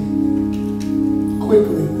stand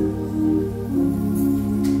quickly.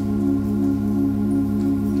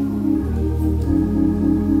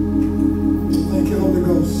 Thank you, Holy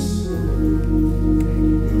Ghost.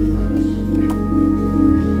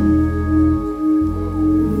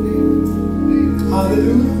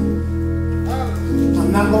 Hallelujah.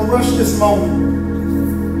 I'm not going to rush this moment.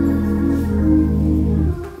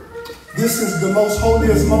 This is the most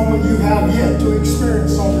holiest moment you have yet to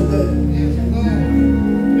experience on the day.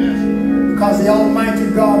 Because the Almighty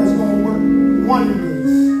God is going to work wonders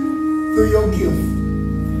through your gift.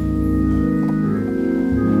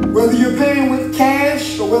 Whether you're paying with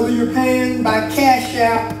cash or whether you're paying by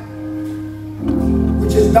CashApp,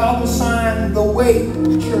 which is $, the way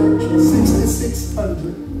church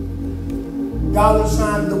 6600.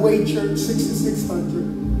 $, the way church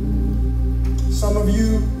 6600. Some of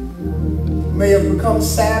you may have become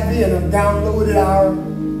savvy and have downloaded our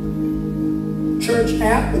church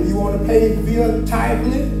app, and you want to pay via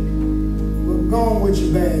Tidely. We're gone with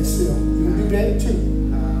your bad self. You can do that too.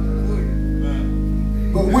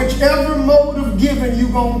 But whichever mode of giving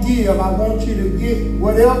you're going to give, I want you to get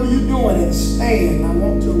whatever you're doing and stand. I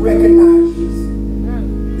want to recognize you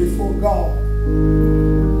before God.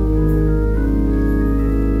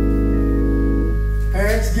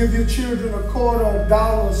 Parents, give your children a quarter,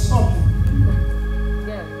 $1 or something.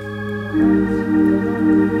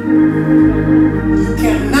 You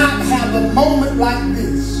cannot have a moment like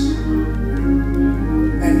this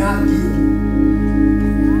and not give.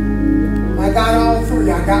 I got all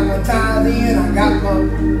three. I got my tithe in, I got my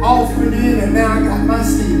offering in, and now I got my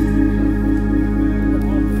seed.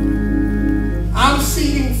 I'm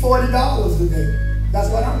seeding $40 today. That's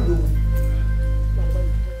what I'm doing.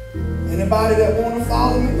 Anybody that want to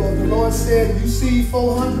follow me, or the Lord said, you seed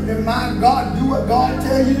 400, and my God, do what God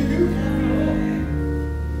tell you to do.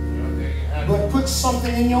 But put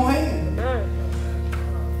something in your hand.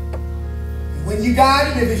 When you got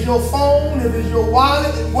it, if it's your phone, if it's your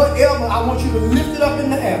wallet, whatever, I want you to lift it up in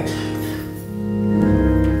the air.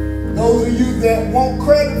 Those of you that want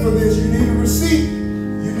credit for this, you need a receipt.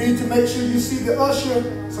 You need to make sure you see the usher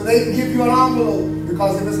so they can give you an envelope.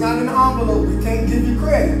 Because if it's not in the envelope, we can't give you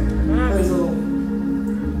credit. Praise the Lord.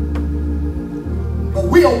 But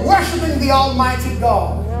we are worshiping the Almighty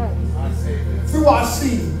God through our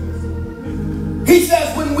seed. He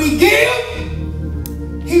says when we give,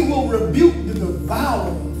 He will rebuke the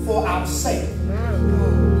devourer for our sake.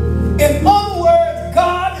 In other words,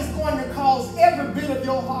 God is going to cause every bit of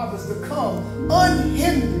your harvest to come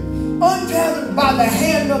unhindered, untethered by the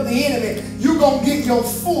hand of the enemy. You're going to get your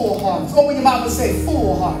full harvest. Open your mouth and say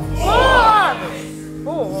full harvest. Full harvest.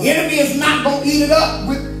 The enemy is not going to eat it up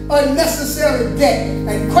with unnecessary debt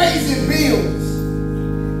and crazy bills.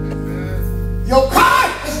 Your car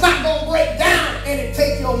is not going to break down and it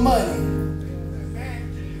take your money.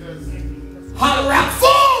 Holler out,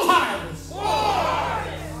 full harvest.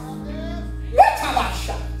 That's how I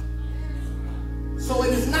shout. So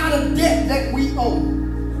it is not a debt that we owe,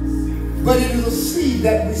 but it is a seed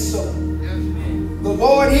that we sow. The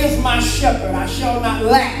Lord is my shepherd. I shall not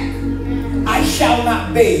lack. I shall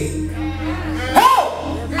not beg.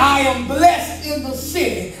 Help! I am blessed in the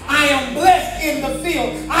city. I am blessed in the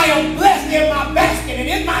field. I am blessed in my basket and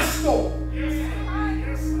in my store.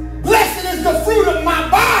 Blessed is the fruit of my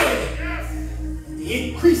body. The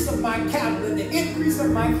increase of my cattle and the increase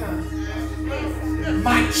of my kind.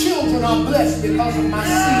 My children are blessed because of my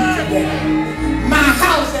seed today. My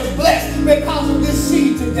house is blessed because of this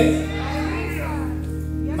seed today.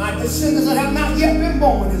 My descendants that have not yet been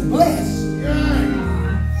born is blessed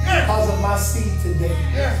because of my seed today.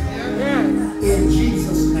 In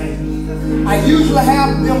Jesus' name. I usually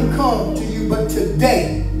have them come to you, but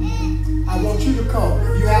today I want you to come.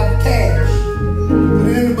 If you have cash, put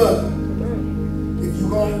it in the bucket. If you're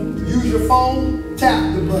going to use your phone,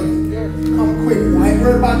 tap the button. Come quickly. I ain't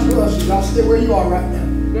worried about your ushers. Y'all stay where you are right now.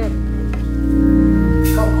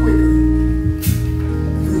 Come quickly.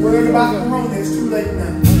 If you're worried about the room, it's too late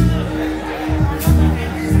now.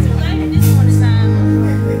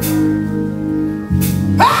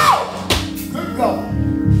 How? Good God.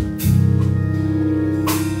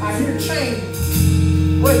 I hear chains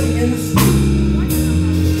breaking in the street.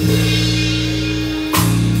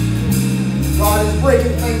 God is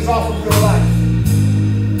breaking things off of your life.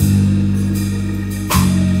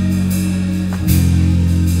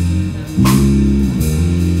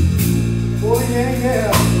 Oh, yeah,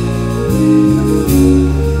 yeah.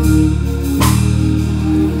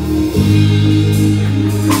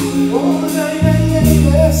 Oh, yeah, yeah, yeah,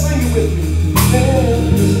 yeah. Sing it with me.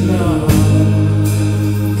 There is none.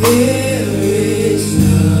 There is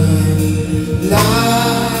none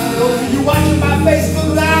like. Oh, you watching my Facebook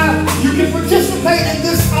Live? You can participate in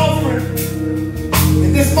this offering.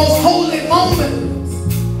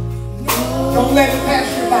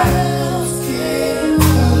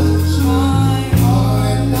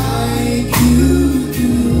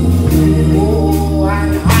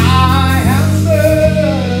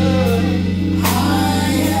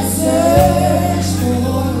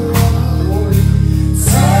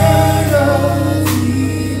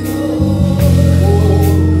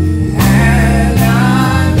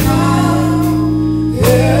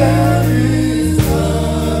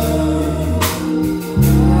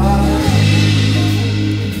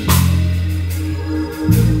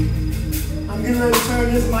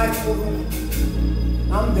 turn this mic over.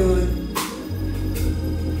 I'm done.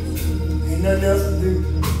 Ain't nothing else to do.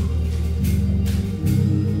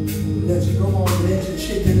 Let you go on and let your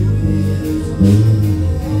chicken,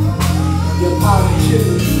 your pot of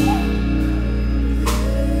chicken.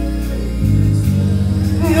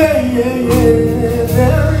 Yeah, yeah, yeah,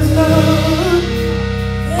 there is none.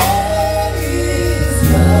 There is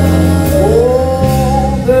none.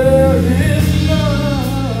 Oh, there is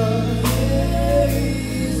none. There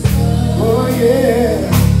is none. Oh, yeah.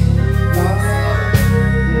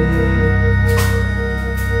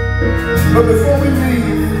 But before we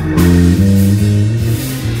leave,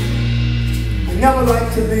 I never like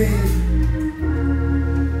to leave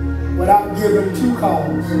without giving two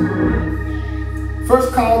calls.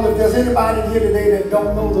 First call, if there's anybody here today that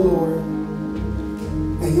don't know the Lord,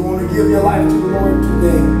 and you want to give your life to the Lord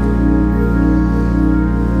today,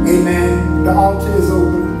 amen, the altar is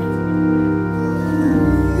open.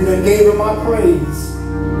 You done gave him our praise.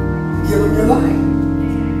 Give him your life.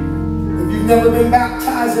 If you've never been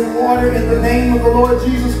baptized in water in the name of the Lord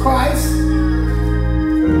Jesus Christ,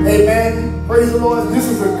 amen, praise the Lord, this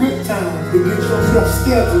is a good time to get yourself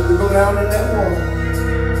scheduled to go down in that water.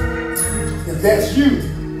 If that's you,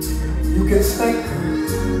 you can stand.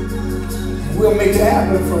 We'll make it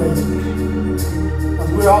happen for you.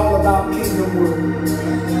 Because we're all about kingdom work.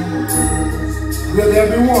 Will there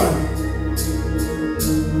be one?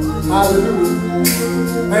 Hallelujah.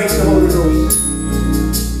 Thank you, Holy Ghost.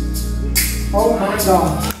 Oh my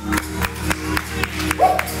God.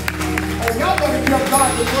 Oh, y'all better give God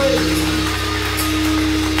the praise.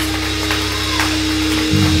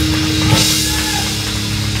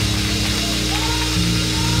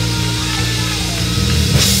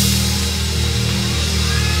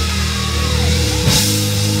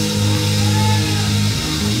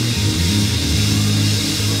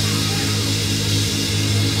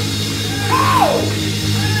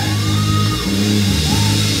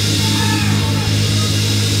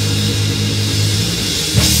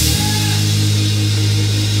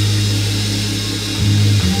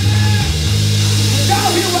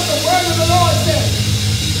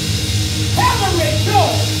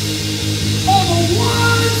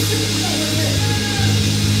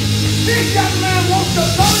 This young man wants to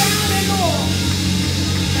go down in the water.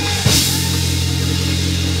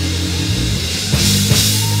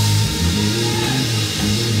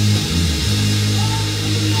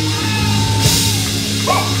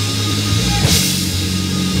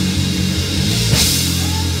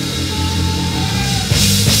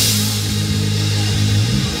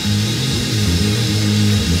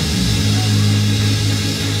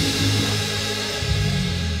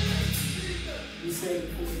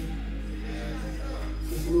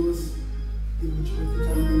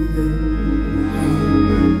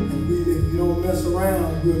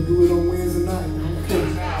 We'll do it on Wednesday night. Okay.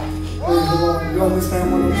 Praise the Lord. You understand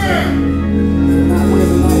what I'm saying? If not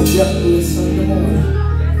Wednesday night, definitely Sunday morning.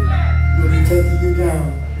 We'll be taking you down.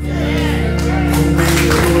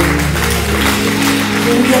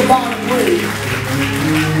 Can we get God to praise?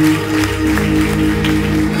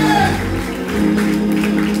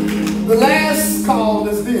 The last call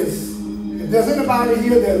is this. If there's anybody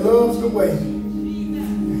here that loves the way,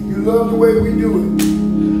 you love the way we do it,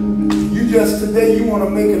 just today you want to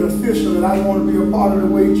make it official that I want to be a part of the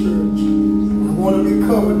Way Church. I want to be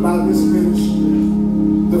covered by this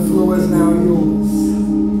ministry. The floor is now yours.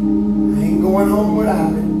 I ain't going home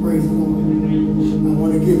without it. Praise the Lord. I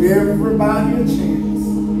want to give everybody a chance.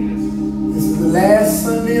 This is the last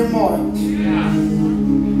Sunday in March. I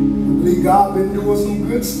believe God been doing some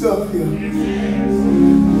good stuff here. He's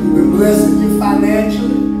been blessing you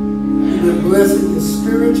financially. He's been blessing you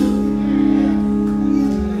spiritually.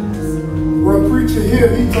 A preacher here,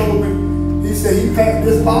 he told me, he said he packed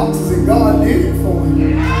his boxes and God did it for him.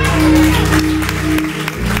 Wait.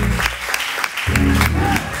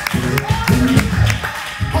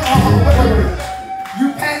 You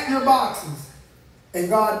packed your boxes and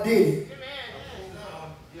God did it.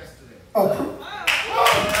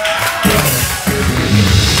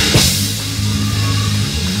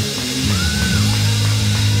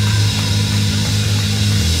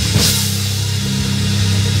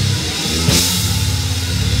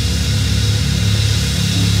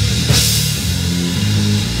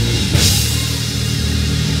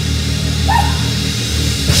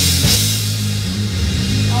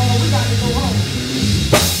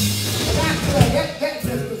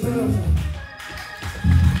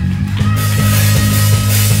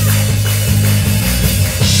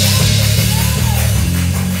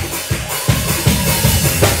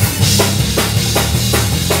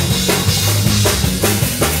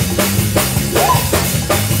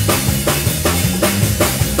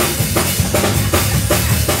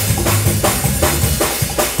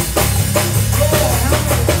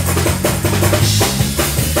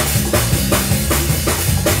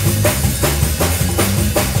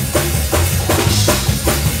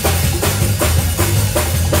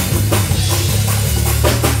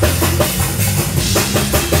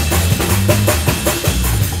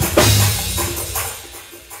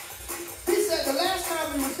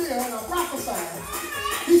 atmosphere and I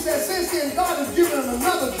prophesied. He said, since then, God has given him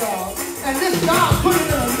another job, and this God put him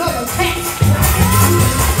in another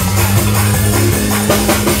tax.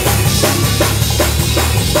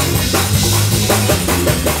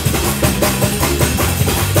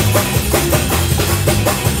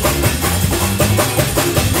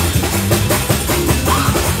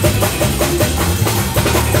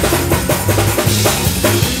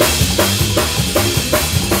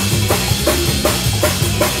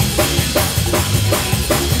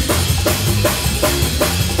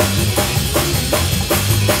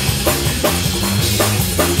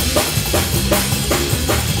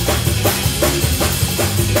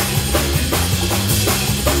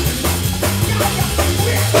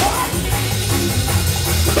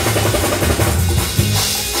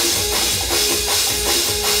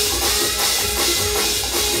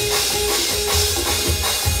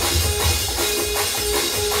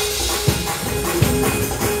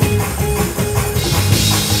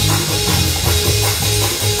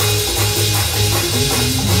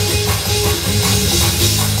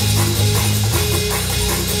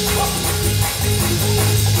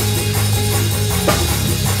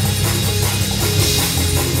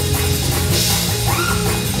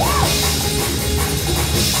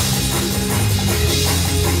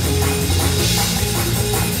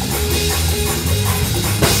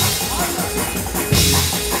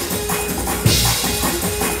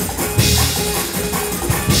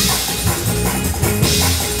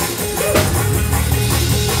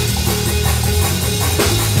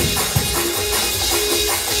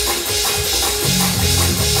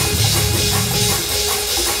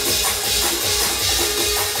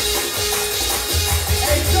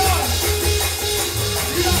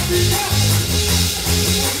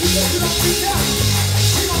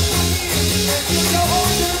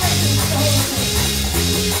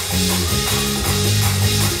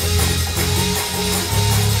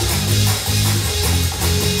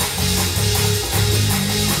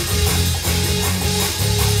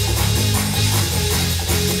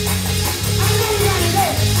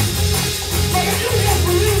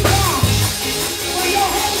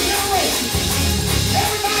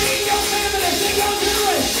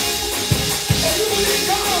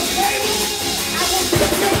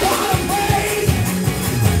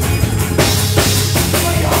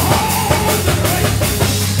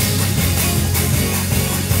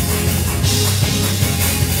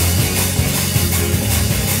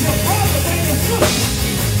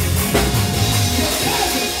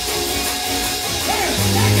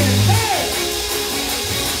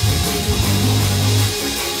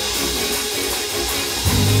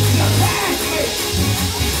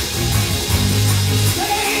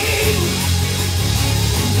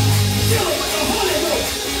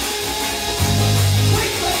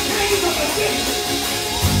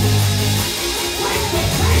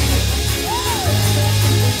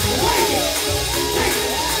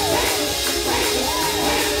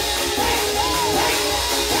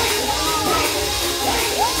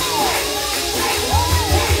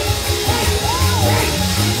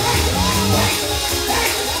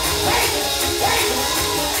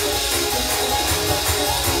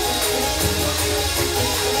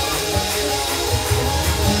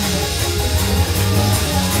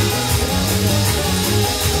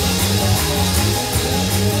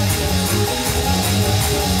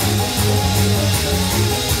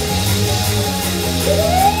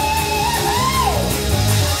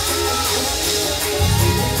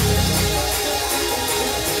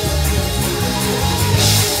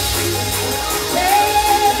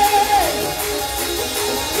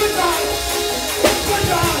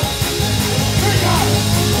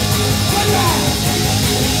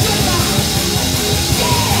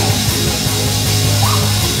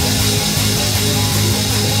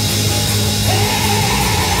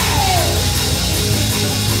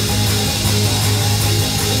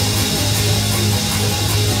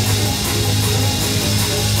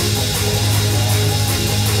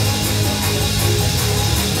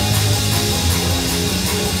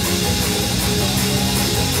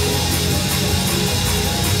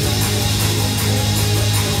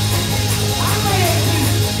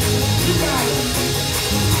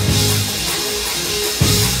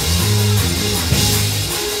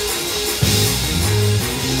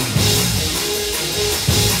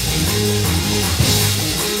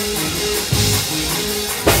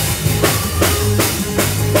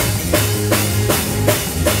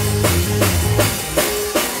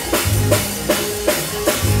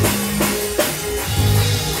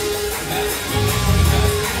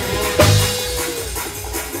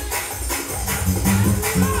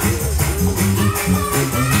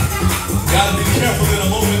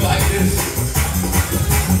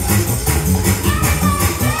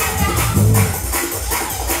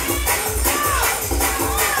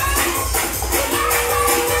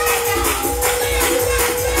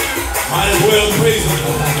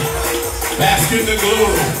 Bask in the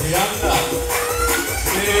glory. Yanda.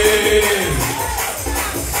 Yeah.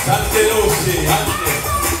 TWC. Yanda.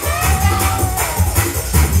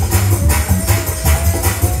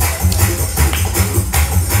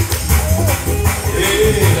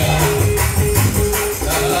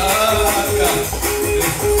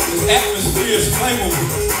 This atmosphere is flammable.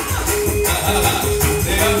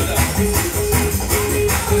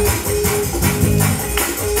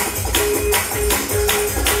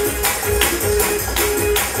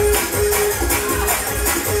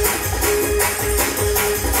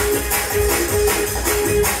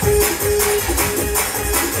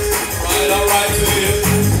 All right, to you.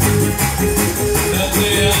 That's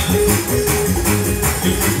it.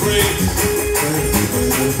 Give me praise.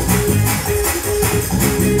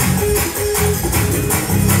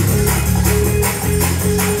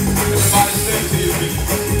 Everybody stand to your feet.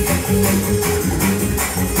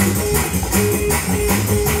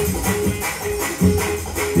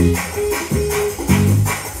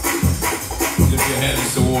 Lift your hands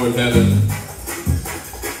toward heaven.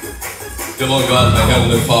 Dear Lord God, my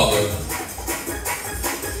Heavenly Father,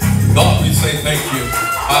 God, we say thank you.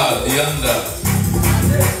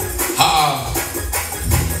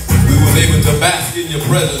 We were able to bask in your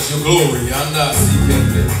presence, your glory.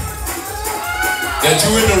 That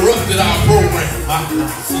you interrupted our program.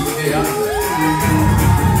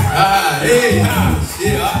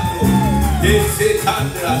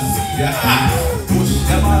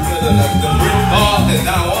 The great God that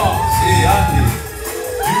thou art.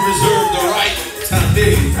 You reserve the right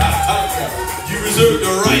you reserve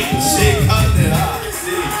the right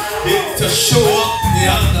to show up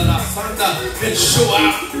and show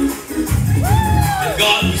out. And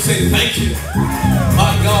God, we say thank you.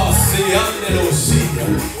 My God,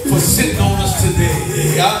 for sitting on us today.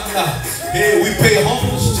 We pay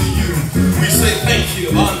homage to you. We say thank you.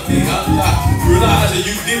 Realize that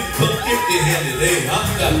you didn't come empty-handed.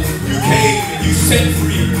 You came and you set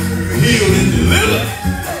free. You healed and delivered.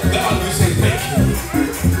 God, we say thank you.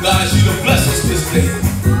 God, you to bless us this day.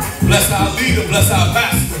 Bless our leader, bless our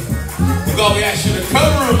pastor. God, we ask you to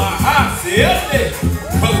cover him, our hearts.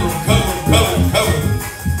 Cover him, cover him, cover him, cover him.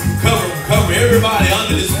 Cover him, cover everybody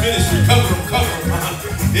under this ministry. Cover him, cover him.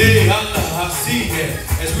 I see it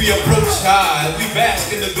as we approach high, as we bask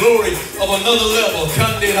in the glory of another level.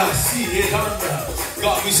 I see it.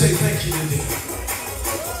 God, we say thank you today.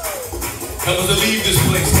 Help us to leave this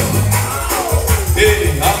place, God.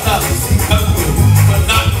 But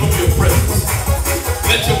not from your presence.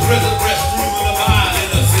 Let your presence rest, rule, and abide in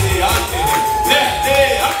us.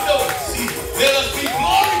 Let us be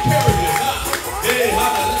glory carriers.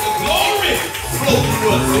 Let the glory flow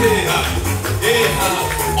through us.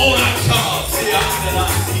 On our jobs.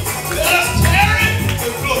 Let us carry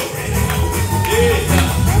the glory.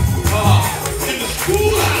 In the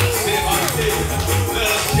schoolhouse. Let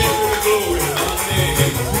us carry the glory.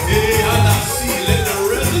 Let the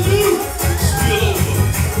residue spill over.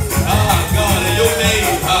 God, in your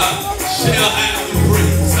name shall have the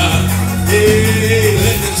praise.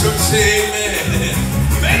 Let the church say amen.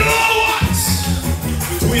 May the Lord watch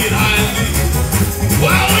between I and thee.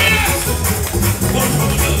 While we ask one from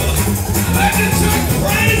another.